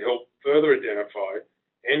budget to help further identify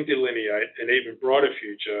and delineate an even brighter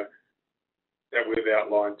future that we've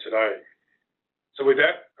outlined today. So with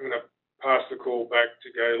that, I'm going to pass the call back to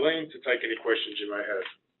Gayleen to take any questions you may have.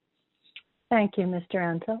 Thank you, Mr.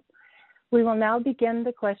 Anto. We will now begin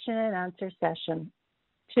the question and answer session.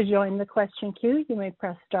 To join the question queue, you may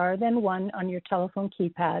press star then 1 on your telephone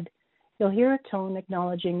keypad. You'll hear a tone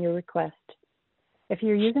acknowledging your request. If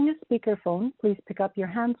you're using a speakerphone, please pick up your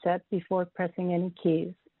handset before pressing any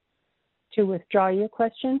keys. To withdraw your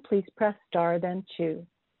question, please press star then 2.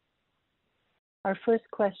 Our first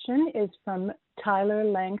question is from Tyler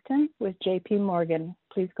Langton with JP Morgan.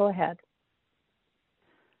 Please go ahead.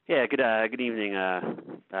 Yeah, good evening,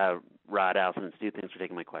 Rod, Alison, and Stu. Thanks for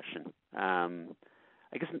taking my question.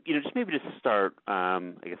 I guess, just maybe just to start,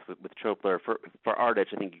 with Çöpler, for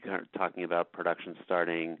Ardich, I think you're kind of talking about production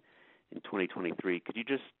starting in 2023. Could you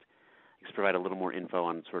just provide a little more info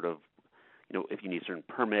on sort of, if you need certain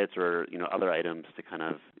permits or, other items to kind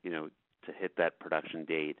of, to hit that production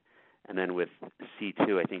date? And then with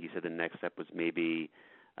C2, I think you said the next step was maybe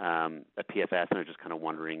a PFS, and I'm just kind of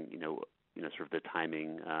wondering, sort of the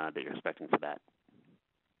timing that you're expecting for that.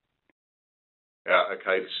 Yeah,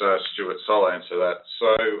 okay, so Stuart, so I'll answer that.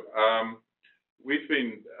 So we've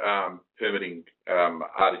been permitting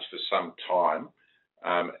Ardich for some time,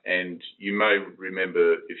 and you may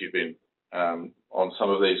remember, if you've been on some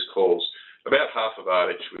of these calls, about half of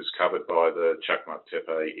Ardich was covered by the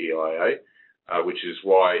Chakmak-Tepe EIA, which is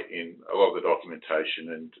why in a lot of the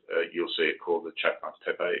documentation, and you'll see it called the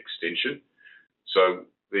Chakmak-Tepe extension. So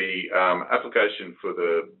the application for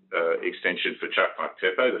the extension for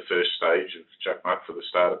Chakmak-Tepe, the first stage of Chakmak for the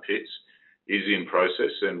starter pits, is in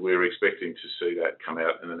process, and we're expecting to see that come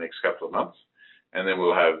out in the next couple of months. And then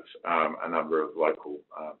we'll have a number of local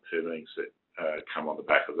permitings that come on the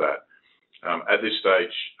back of that. At this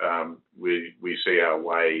stage, we see our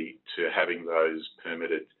way to having those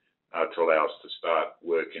permitted to allow us to start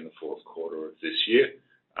work in the fourth quarter of this year,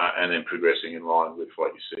 and then progressing in line with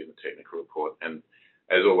what you see in the technical report. And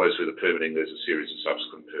as always with the permitting, there's a series of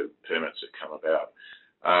subsequent permits that come about.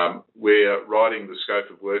 We're writing the scope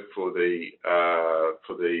of work for the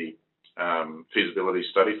feasibility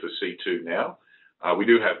study for C2 now. We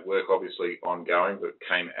do have work obviously ongoing that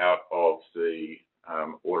came out of the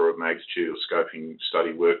order of magnitude or scoping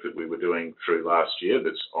study work that we were doing through last year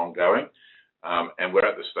that's ongoing. And we're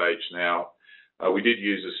at the stage now. We did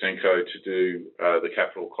use Ausenco to do the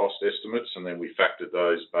capital cost estimates, and then we factored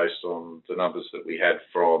those based on the numbers that we had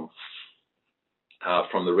from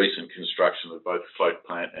the recent construction of both the float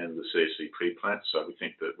plant and the CSC pre-plant. So we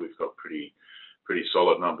think that we've got pretty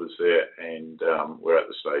solid numbers there, and we're at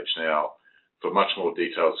the stage now for much more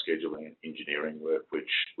detailed scheduling and engineering work,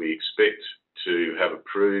 which we expect to have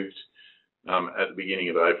approved at the beginning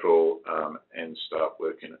of April and start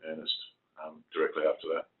work in earnest directly after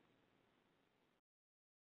that.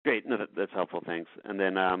 Great. No, that's helpful. Thanks. And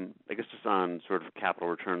then I guess just on sort of capital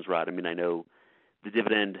returns, Rod, I mean, I know the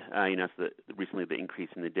dividend, recently the increase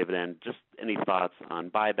in the dividend, just any thoughts on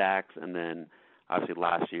buybacks? And then obviously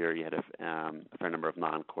last year you had a fair number of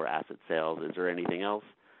non-core asset sales. Is there anything else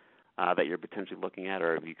that you're potentially looking at,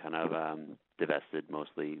 or have you kind of divested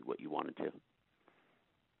mostly what you wanted to?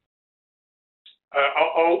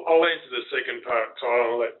 I'll answer the second part,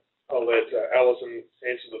 Tyler. I'll let Alison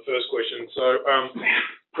answer the first question. So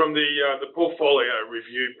from the portfolio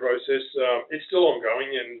review process, it's still ongoing,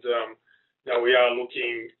 and we are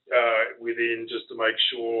looking within just to make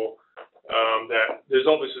sure that there's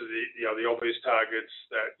obviously the obvious targets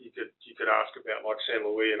that you could ask about, like San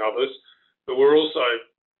Luis and others, but we're also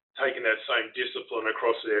taking that same discipline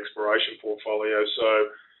across the exploration portfolio.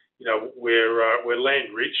 So we're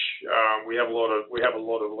land rich. We have a lot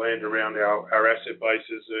of land around our asset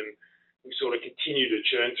bases, and we sort of continue to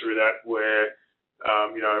churn through that where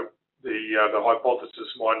the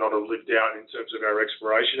hypothesis might not have lived out in terms of our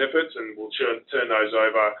exploration efforts, and we'll turn those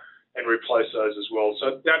over and replace those as well.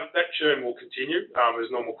 So that churn will continue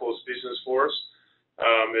as normal course of business for us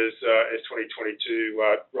as 2022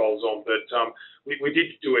 rolls on. But we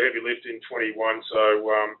did do a heavy lift in 21, so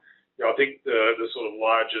I think the sort of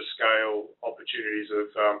larger scale opportunities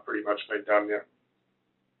have pretty much been done now.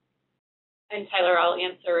 And Tyler, I'll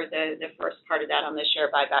answer the first part of that on the share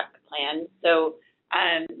buyback plan. So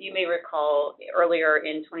you may recall earlier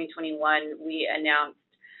in 2021, we announced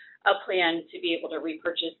a plan to be able to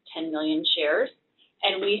repurchase 10 million shares,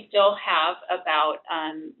 and we still have about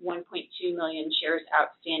 1.2 million shares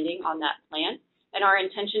outstanding on that plan. And our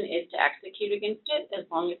intention is to execute against it as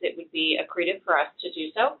long as it would be accretive for us to do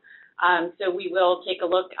so. So we will take a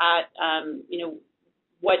look at,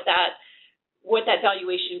 what that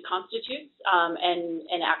valuation constitutes,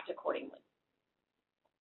 and act accordingly.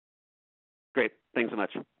 Great. Thanks so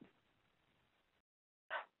much.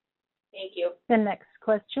 Thank you. The next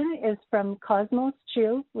question is from Cosmos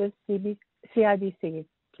Chiu with CIBC.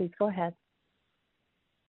 Please go ahead.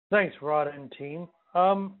 Thanks, Rod and team.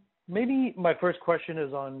 Maybe my first question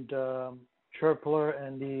is on the Çöpler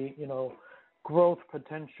and the, growth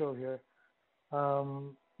potential here.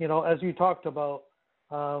 As you talked about,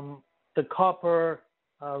 the copper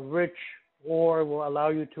rich ore will allow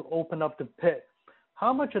you to open up the pit.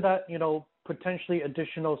 How much of that, potentially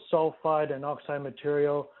additional sulfide and oxide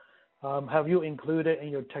material have you included in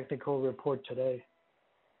your technical report today?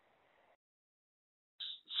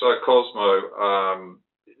 So Cosmo,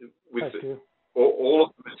 with all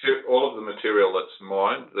of the material that's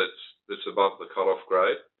mined that's above the cutoff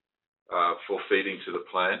grade for feeding to the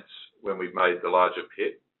plants when we've made the larger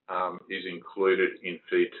pit is included in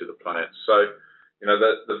feed to the plants. So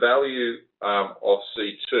the value of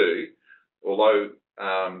C2, although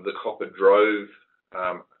the copper drove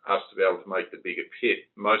us to be able to make the bigger pit,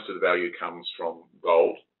 most of the value comes from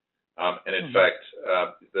gold And in fact,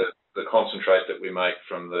 the concentrate that we make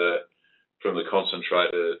from the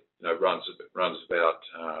concentrator, runs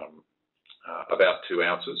about 2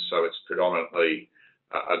 ounces. So it's predominantly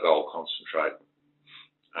a gold concentrate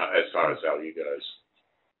as far as value goes.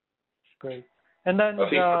 Great. And then I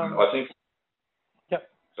think. Yeah.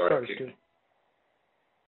 Sorry. Stu.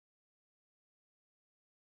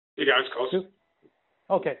 You guys, close.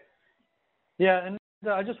 Okay. Yeah, and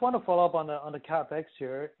I just want to follow up on the capex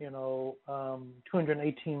here.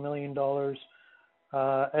 $218 million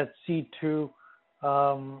at C2. You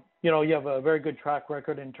have a very good track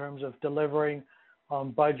record in terms of delivering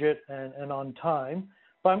on budget and on time.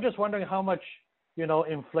 But I'm just wondering how much,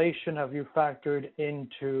 inflation have you factored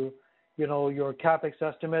into, your capex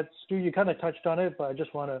estimates? Stu, you kind of touched on it, but I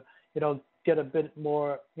just want to, get a bit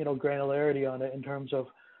more, granularity on it in terms of,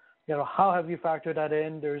 how have you factored that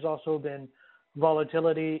in? There's also been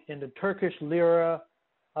volatility in the Turkish lira.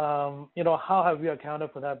 How have you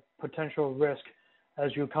accounted for that potential risk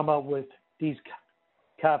as you come up with these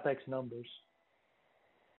capex numbers?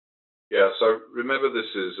 Yeah. So remember,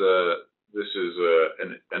 this is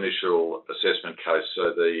an initial assessment case.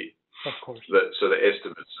 So the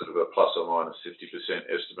estimate's sort of a plus or minus 50%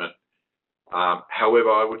 estimate.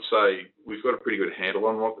 However, I would say we've got a pretty good handle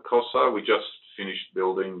on what the costs are. We just finished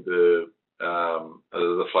building the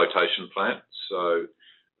flotation plant. So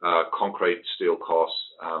concrete, steel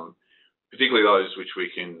costs, particularly those which we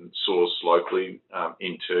can source locally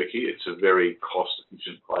in Turkey. It's a very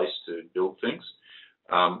cost-efficient place to build things.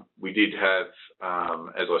 We did have,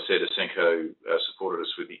 as I said, Ausenco supported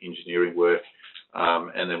us with the engineering work,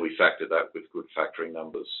 and then we factored that with good factoring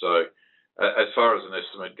numbers. So as far as an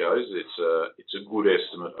estimate goes, it's a good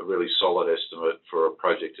estimate, a really solid estimate for a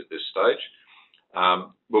project at this stage.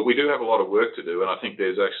 But we do have a lot of work to do, and I think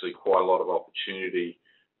there's actually quite a lot of opportunity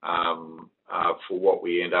for what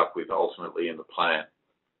we end up with ultimately in the plant,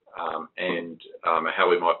 and how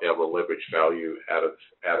we might be able to leverage value out of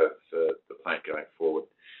the plant going forward.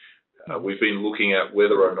 We've been looking at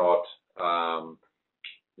whether or not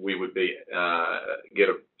we would get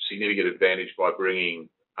a significant advantage by bringing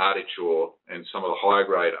Ardich ore and some of the higher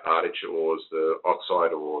grade Ardich ores, the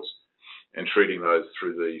oxide ores, and treating those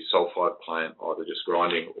through the sulfide plant, either just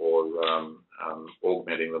grinding or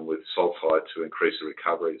augmenting them with sulfide to increase the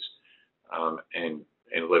recoveries, and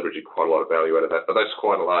leveraging quite a lot of value out of that. But that's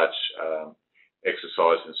quite a large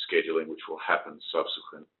exercise in scheduling, which will happen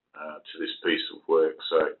subsequent to this piece of work.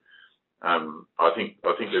 So I think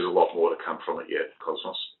there's a lot more to come from it yet,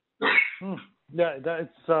 Cosmos. Yeah,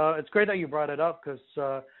 it's great that you brought it up, because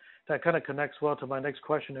that kind of connects well to my next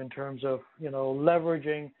question in terms of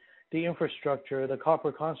leveraging the infrastructure, the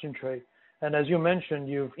copper concentrate. And as you mentioned,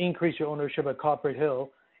 you've increased your ownership at Copper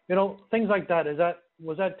Hill. Things like that,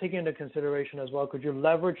 was that taken into consideration as well? Could you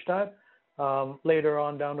leverage that later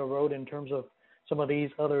on down the road in terms of some of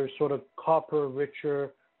these other sort of copper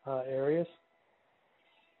richer areas?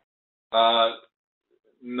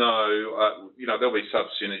 No, there'll be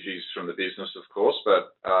sub-synergies from the business, of course,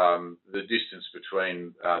 but the distance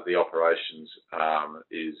between the operations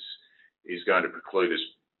is going to preclude us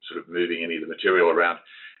sort of moving any of the material around.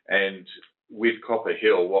 And with Copper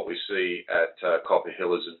Hill, what we see at Copper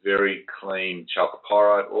Hill is a very clean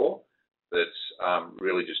chalcopyrite ore that's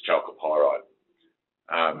really just chalcopyrite.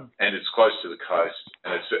 And it's close to the coast,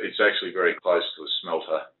 and it's actually very close to a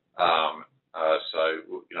smelter. So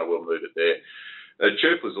we'll move it there.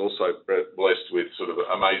 Chirp was also blessed with sort of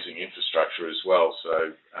amazing infrastructure as well.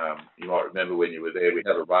 So you might remember when you were there, we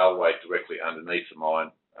have a railway directly underneath the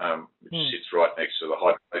mine, which sits right next to the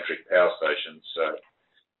hydroelectric power station, so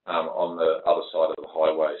on the other side of the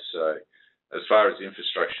highway. So as far as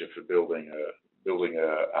infrastructure for building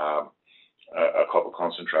a copper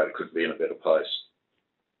concentrator, couldn't be in a better place.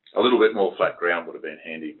 A little bit more flat ground would have been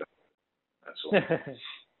handy, but that's all.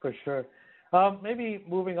 For sure. Maybe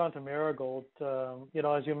moving on to Marigold,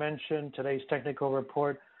 as you mentioned, today's technical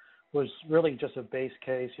report was really just a base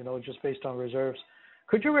case, just based on reserves.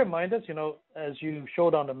 Could you remind us, as you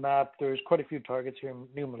showed on the map, there's quite a few targets here: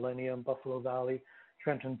 New Millennium, Buffalo Valley,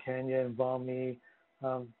 Trenton Canyon, Valmy,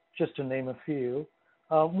 just to name a few.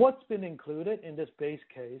 What's been included in this base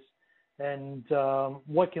case, and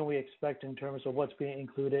what can we expect in terms of what's being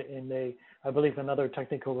included in I believe another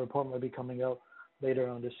technical report might be coming out later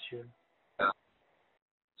on this year?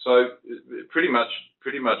 So pretty much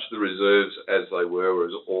the reserves as they were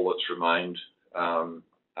is all that's remained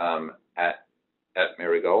at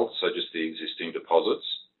Marigold. So just the existing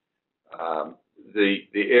deposits. The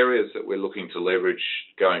areas that we're looking to leverage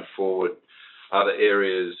going forward are the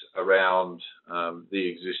areas around the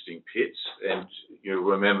existing pits. And you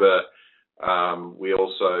remember We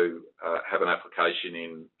also have an application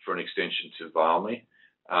in for an extension to Valmy,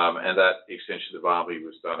 and that extension to Valmy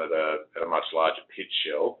was done at a much larger pit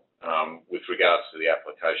shell with regards to the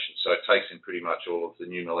application. So it takes in pretty much all of the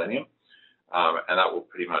new millennium, and that will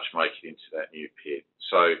pretty much make it into that new pit.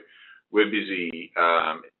 So we're busy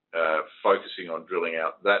focusing on drilling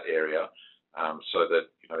out that area so that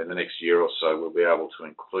in the next year or so we'll be able to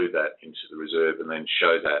include that into the reserve and then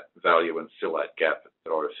show that value and fill that gap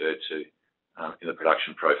that I referred to in the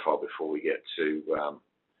production profile before we get to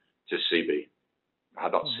CB.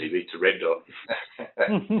 Not CB, to Red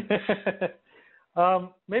Dot.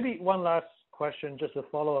 Maybe one last question, just a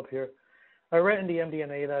follow-up here. I read in the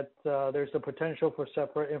MD&A that there's the potential for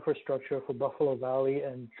separate infrastructure for Buffalo Valley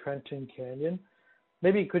and Trenton Canyon.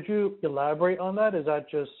 Maybe could you elaborate on that? Is that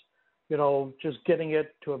just getting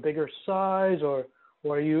it to a bigger size, or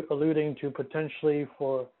are you alluding to potentially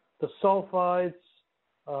for the sulfides?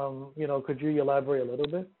 Could you elaborate a little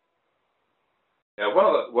bit? Yeah, one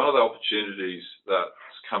of the opportunities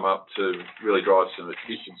that's come up to really drive some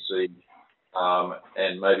efficiency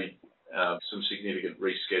and maybe some significant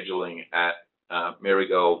rescheduling at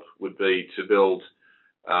Marigold would be to build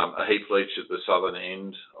a heap leach at the southern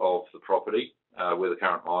end of the property where the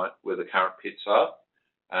current pits are,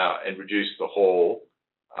 and reduce the haul,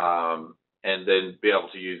 and then be able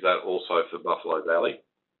to use that also for Buffalo Valley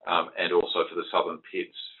and also for the southern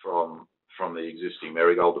pits from the existing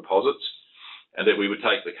Marigold deposits. And then we would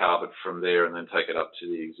take the carbon from there and then take it up to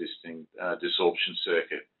the existing desorption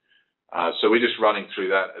circuit. So we're just running through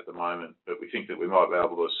that at the moment, but we think that we might be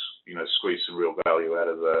able to, squeeze some real value out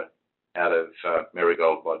of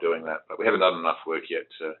Marigold by doing that. But we haven't done enough work yet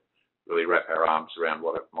to really wrap our arms around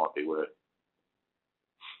what it might be worth.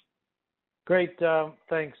 Great.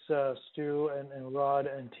 Thanks, Stu and Rod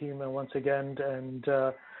and team, and once again, and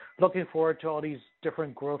looking forward to all these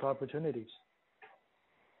different growth opportunities.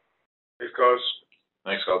 Thanks, guys.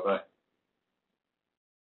 Thanks, guys. Bye.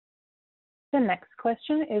 The next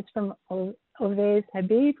question is from Ovais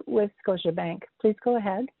Habib with Scotiabank. Please go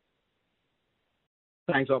ahead.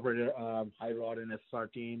 Thanks, operator. Hi, Rod and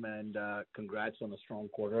SSR team, and congrats on a strong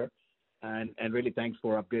quarter. And really thanks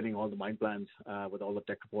for updating all the mine plans with all the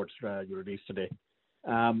tech reports you released today.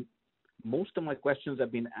 Most of my questions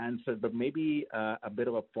have been answered, but maybe a bit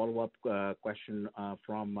of a follow-up question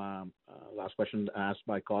from last question asked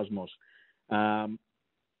by Cosmos.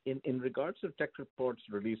 In regards to tech reports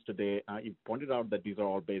released today, you pointed out that these are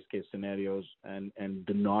all base case scenarios and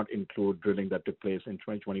do not include drilling that took place in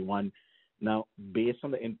 2021. Now, based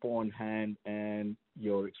on the info on hand and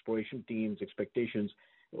your exploration team's expectations,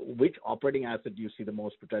 which operating asset do you see the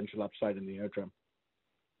most potential upside in the near term?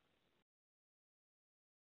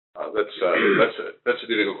 That's a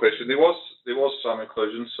difficult question. There was some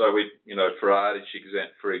inclusion. So we, for Ardich,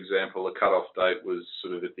 for example, the cut-off date was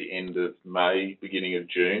sort of at the end of May, beginning of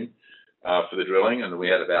June for the drilling, and we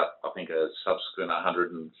had about, I think, a subsequent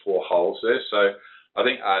 104 holes there. So I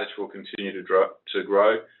think Ardich will continue to grow.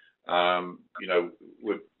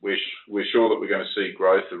 We're sure that we're going to see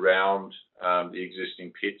growth around the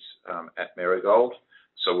existing pits at Marigold.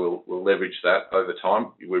 So we'll leverage that over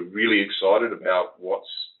time. We're really excited about what's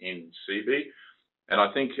in CB. And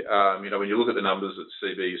I think, when you look at the numbers at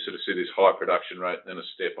CB, you sort of see this high production rate and then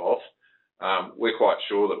a step off. We're quite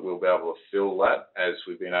sure that we'll be able to fill that as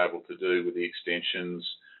we've been able to do with the extensions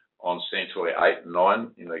on Santoy 8 and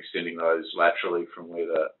 9, extending those laterally from where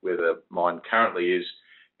the mine currently is.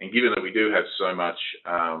 And given that we do have so much,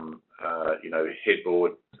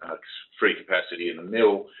 headboard free capacity in the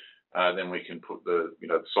mill, then we can put the,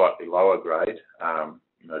 slightly lower grade, 5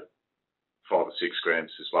 or 6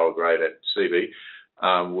 grams is lower grade at CB.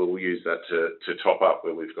 We'll use that to top up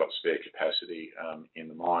where we've got spare capacity in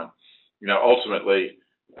the mine. Ultimately,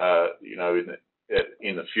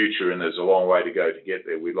 in the future, and there's a long way to go to get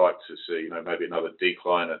there, we'd like to see, maybe another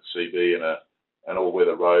decline at CB and an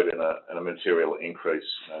all-weather road and a material increase.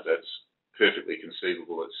 That's perfectly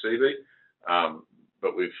conceivable at CB,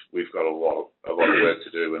 but we've got a lot of work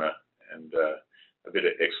to do and a bit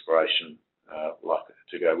of exploration luck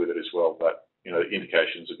to go with it as well. But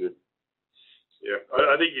indications are good. Yeah,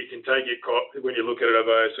 I think you can take it when you look at it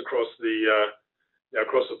across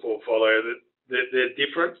the portfolio. They're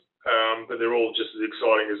different, but they're all just as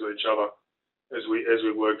exciting as each other as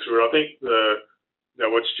we work through. I think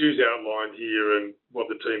what Stu's outlined here and what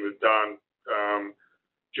the team have done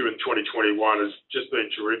during 2021 has just been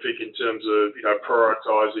terrific in terms of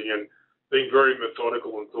prioritising and being very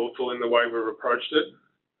methodical and thoughtful in the way we've approached it.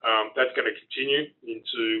 That's going to continue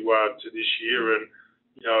into this year, and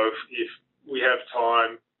if we have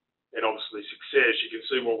time and obviously success, you can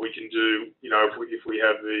see what we can do, if we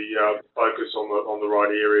have the focus on the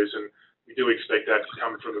right areas, and we do expect that to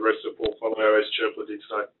come from the rest of the portfolio, as Chirpler did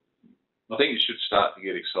say. I think you should start to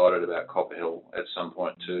get excited about Copper Hill at some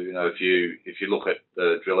point too. If you look at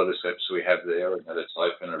the drill intercepts we have there and that it's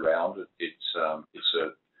open around it, it's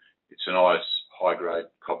a nice high grade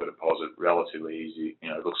copper deposit, relatively easy.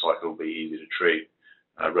 It looks like it'll be easy to treat.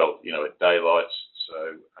 At daylight,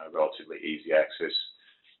 so relatively easy access.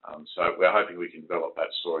 So we're hoping we can develop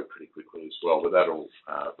that story pretty quickly as well, but that'll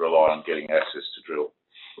rely on getting access to drill.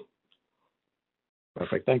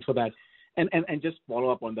 Perfect. Thanks for that. And just follow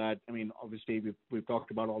up on that. I mean, obviously we've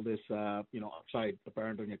talked about all this, upside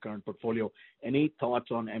apparent on your current portfolio. Any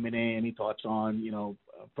thoughts on M&A? Any thoughts on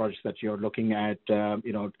projects that you're looking at?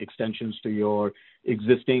 Extensions to your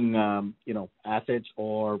existing assets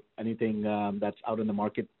or anything that's out in the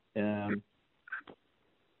market? Look,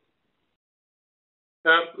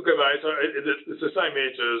 mate, it's the same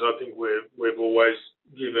answer as I think we've always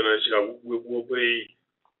given us. We'll be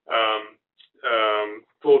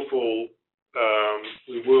thoughtful.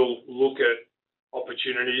 We will look at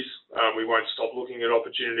opportunities. We won't stop looking at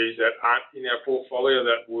opportunities that aren't in our portfolio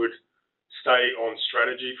that would stay on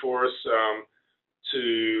strategy for us to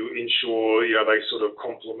ensure they sort of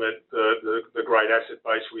complement the great asset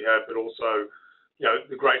base we have, but also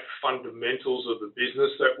the great fundamentals of the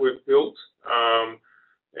business that we've built.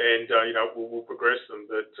 We'll progress them.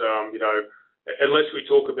 But unless we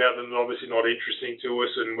talk about them, they're obviously not interesting to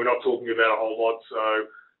us, and we're not talking about a whole lot. So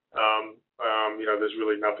there's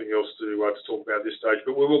really nothing else to talk about at this stage.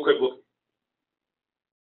 But we will keep looking.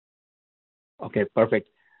 Okay, perfect.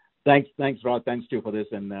 Thanks, Rod. Thanks, Stu, for this,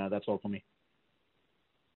 and that's all for me.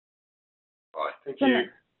 All right, thank you.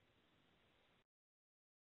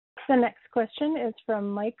 The next question is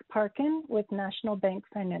from Mike Parkin with National Bank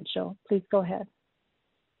Financial. Please go ahead.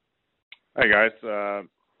 Hi, guys.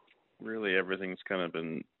 Really, everything's kind of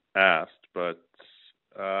been asked, but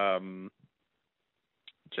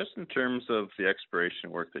just in terms of the exploration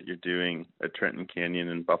work that you're doing at Trenton Canyon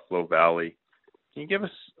and Buffalo Valley, can you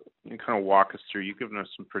kind of walk us through? You've given us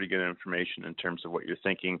some pretty good information in terms of what you're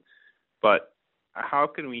thinking, but how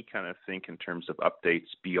can we kind of think in terms of updates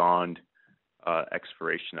beyond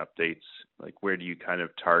exploration updates? Like, where do you kind of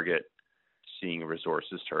target seeing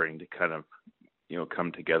resources starting to kind of,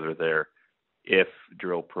 come together there if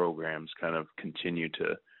drill programs kind of continue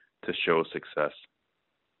to show success?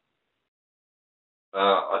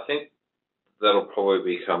 I think that'll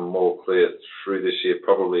probably become more clear through this year,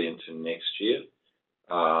 probably into next year.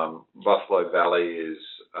 Buffalo Valley is,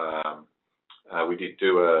 we did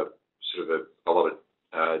do a lot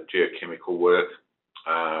of geochemical work,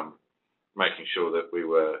 making sure that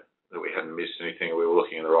we hadn't missed anything, and we were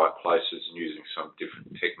looking in the right places and using some different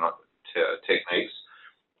techniques.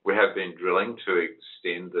 We have been drilling to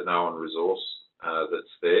extend the known resource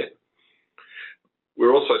that's there.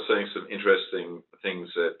 We're also seeing some interesting things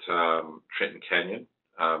at Trenton Canyon,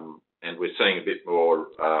 and we're seeing a bit more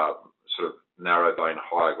sort of narrow vein,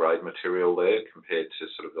 higher grade material there compared to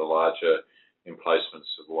sort of the larger emplacements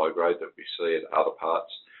of low grade that we see at other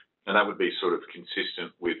parts. And that would be sort of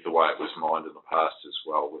consistent with the way it was mined in the past as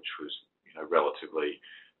well, which was relatively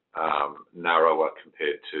narrower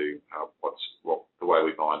compared to the way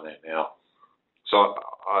we mine there now. So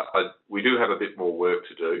we do have a bit more work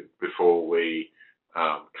to do before we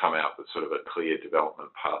come out with sort of a clear development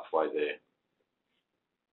pathway there.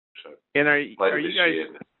 So and are you guys year,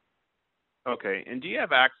 okay? And do you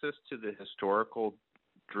have access to the historical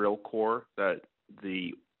drill core that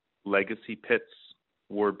the legacy pits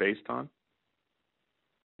were based on?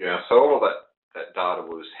 Yeah, so all of that data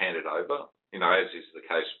was handed over. As is the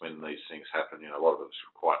case when these things happen, a lot of it's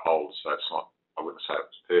quite old, so it's not, I wouldn't say it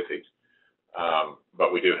was perfect.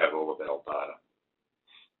 But we do have all of that old data.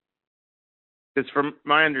 Because from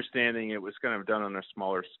my understanding, it was kind of done on a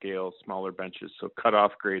smaller scale, smaller benches, so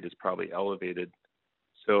cutoff grade is probably elevated.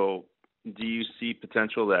 So do you see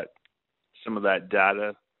potential that some of that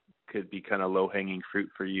data could be kind of low-hanging fruit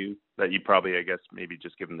for you that you probably, I guess, maybe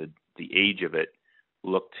just given the age of it,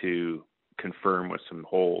 look to confirm with some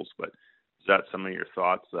holes? But is that some of your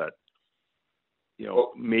thoughts that,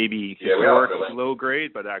 maybe historically low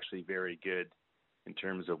grade, but actually very good in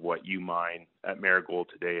terms of what you mine at Marigold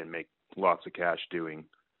today and make lots of cash doing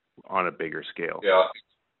on a bigger scale? Yeah,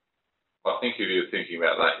 I think if you're thinking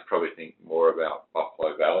about that, you probably think more about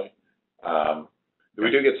Buffalo Valley. We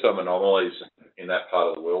do get some anomalies in that part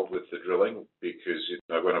of the world with the drilling because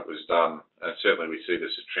when it was done, and certainly we see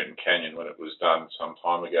this at Trenton Canyon when it was done some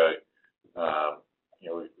time ago,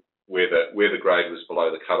 where the grade was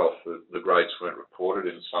below the cutoff, the grades weren't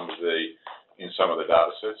reported in some of the in some of the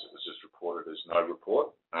data sets. It was just reported as no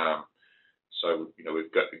report. So,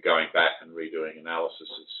 we've got going back and redoing analysis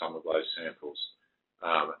of some of those samples.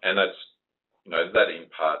 And that's, that in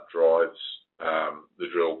part drives the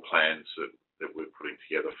drill plans that we're putting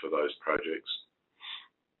together for those projects.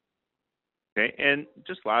 Okay, and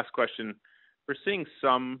just last question. We're seeing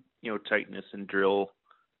some, tightness in drill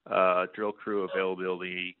crew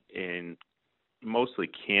availability in mostly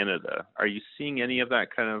Canada. Are you seeing any of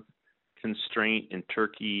that kind of constraint in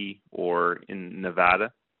Turkey or in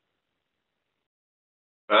Nevada?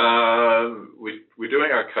 We're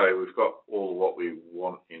doing okay. We've got all what we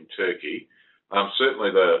want in Turkey.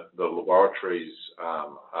 Certainly the laboratories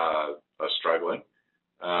are struggling.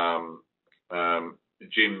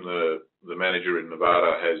 Jim, the manager in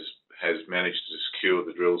Nevada, has managed to secure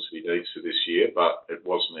the drills that he needs for this year, but it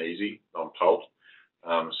wasn't easy, I'm told.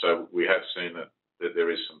 So we have seen that there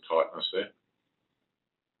is some tightness there.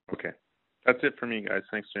 Okay. That's it for me, guys.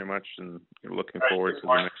 Thanks very much, and looking forward to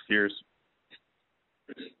the next years.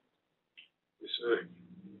 Yes, sir.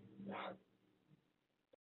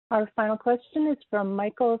 Our final question is from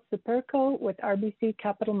Michael Superco with RBC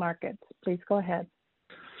Capital Markets. Please go ahead.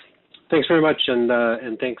 Thanks very much,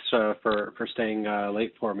 and thanks for staying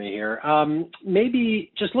late for me here.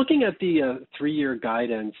 Maybe just looking at the 3-year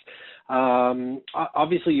guidance,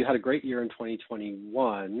 obviously you had a great year in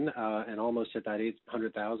 2021 and almost hit that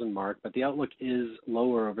 800,000 mark, but the outlook is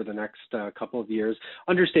lower over the next couple of years,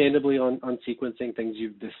 understandably on sequencing things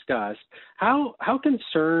you've discussed. How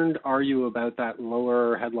concerned are you about that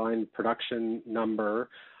lower headline production number?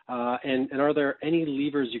 And are there any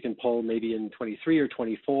levers you can pull maybe in 23 or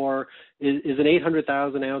 24? Is an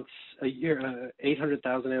 800,000 ounce a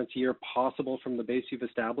year possible from the base you've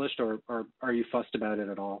established, or are you fussed about it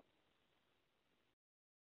at all?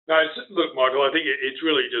 No, look, Michael, I think it's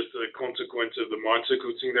really just a consequence of the mine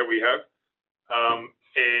sequencing that we have.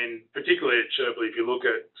 And particularly at Çöpler, if you look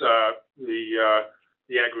at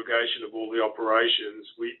the aggregation of all the operations,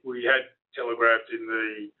 we had telegraphed in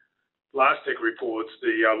the last tech reports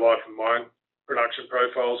the life of mine production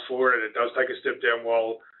profiles for it, and it does take a step down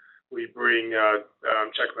while we bring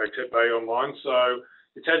Çakmaktepe online. So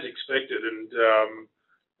it's as expected, and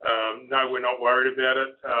no, we're not worried about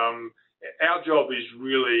it. Our job is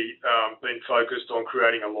really been focused on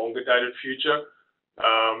creating a longer dated future,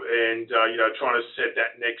 and trying to set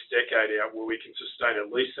that next decade out where we can sustain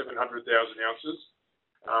at least 700,000 ounces,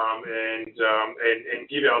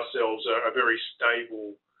 and give ourselves a very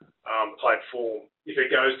stable platform. If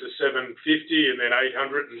it goes to 750 and then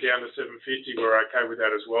 800 and down to 750, we're okay with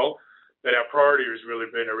that as well. But our priority has really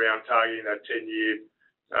been around targeting that 10-year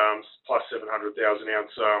plus 700,000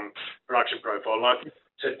 ounce production profile. And I think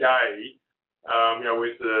today,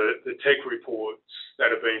 with the tech reports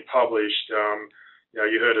that have been published,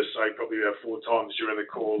 you heard us say probably about 4 times during the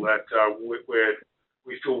call that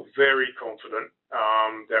we feel very confident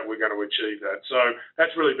that we're going to achieve that. So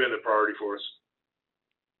that's really been the priority for us.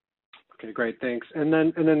 Okay, great, thanks. And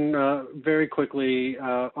then very quickly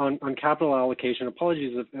on capital allocation.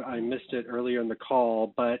 Apologies if I missed it earlier in the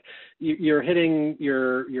call, but you're hitting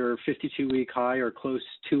your 52-week high or close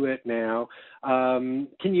to it now.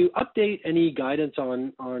 Can you update any guidance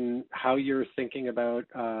on how you're thinking about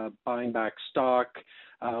buying back stock,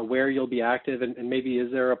 where you'll be active, and maybe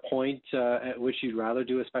is there a point at which you'd rather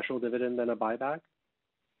do a special dividend than a buyback?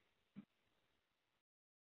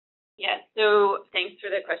 Yeah, so thanks for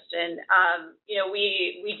the question.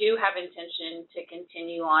 We do have intention to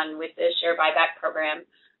continue on with the share buyback program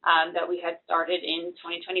that we had started in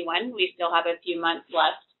 2021. We still have a few months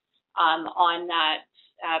left on that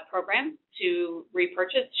program to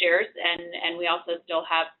repurchase shares, and we also still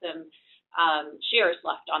have some shares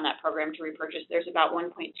left on that program to repurchase. There's about 1.2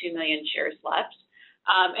 million shares left.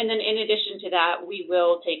 And then in addition to that, we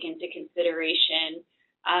will take into consideration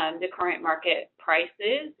the current market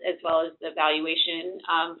prices as well as the valuation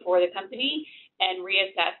for the company, and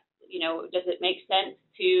reassess, does it make sense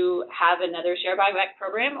to have another share buyback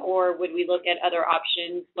program, or would we look at other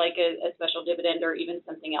options like a special dividend or even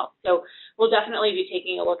something else? So we'll definitely be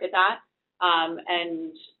taking a look at that,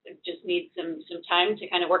 and just need some time to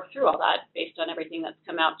kind of work through all that based on everything that's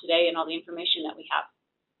come out today and all the information that we have.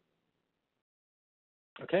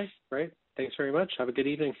 Okay, great. Thanks very much. Have a good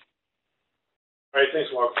evening. All right,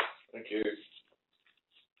 thanks, Mark. Thank you.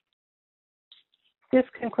 This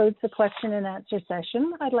concludes the question and answer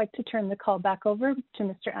session. I'd like to turn the call back over to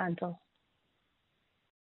Mr. Antal.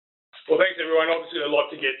 Well, thanks, everyone. Obviously, a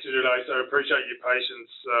lot to get to today, so I appreciate your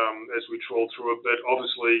patience as we trawl through it. But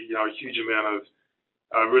obviously, a huge amount of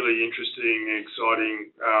really interesting,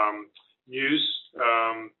 exciting news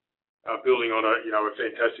building on a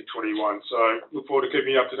fantastic 21. So look forward to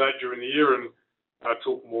keeping you up to date during the year and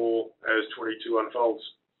talk more as 22 unfolds.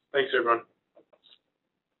 Thanks, everyone.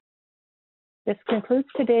 This concludes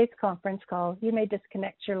today's conference call. You may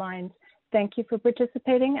disconnect your lines. Thank you for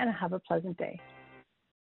participating and have a pleasant day.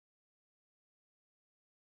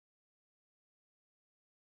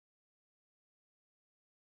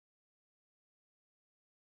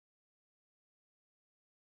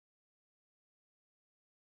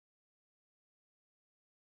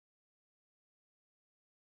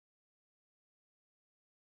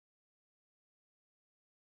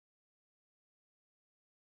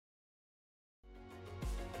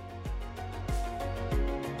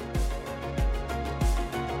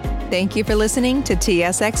 Thank you for listening to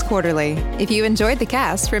TSX Quarterly. If you enjoyed the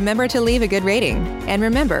cast, remember to leave a good rating. And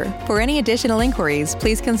remember, for any additional inquiries,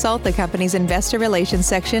 please consult the company's investor relations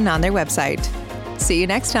section on their website. See you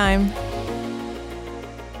next time.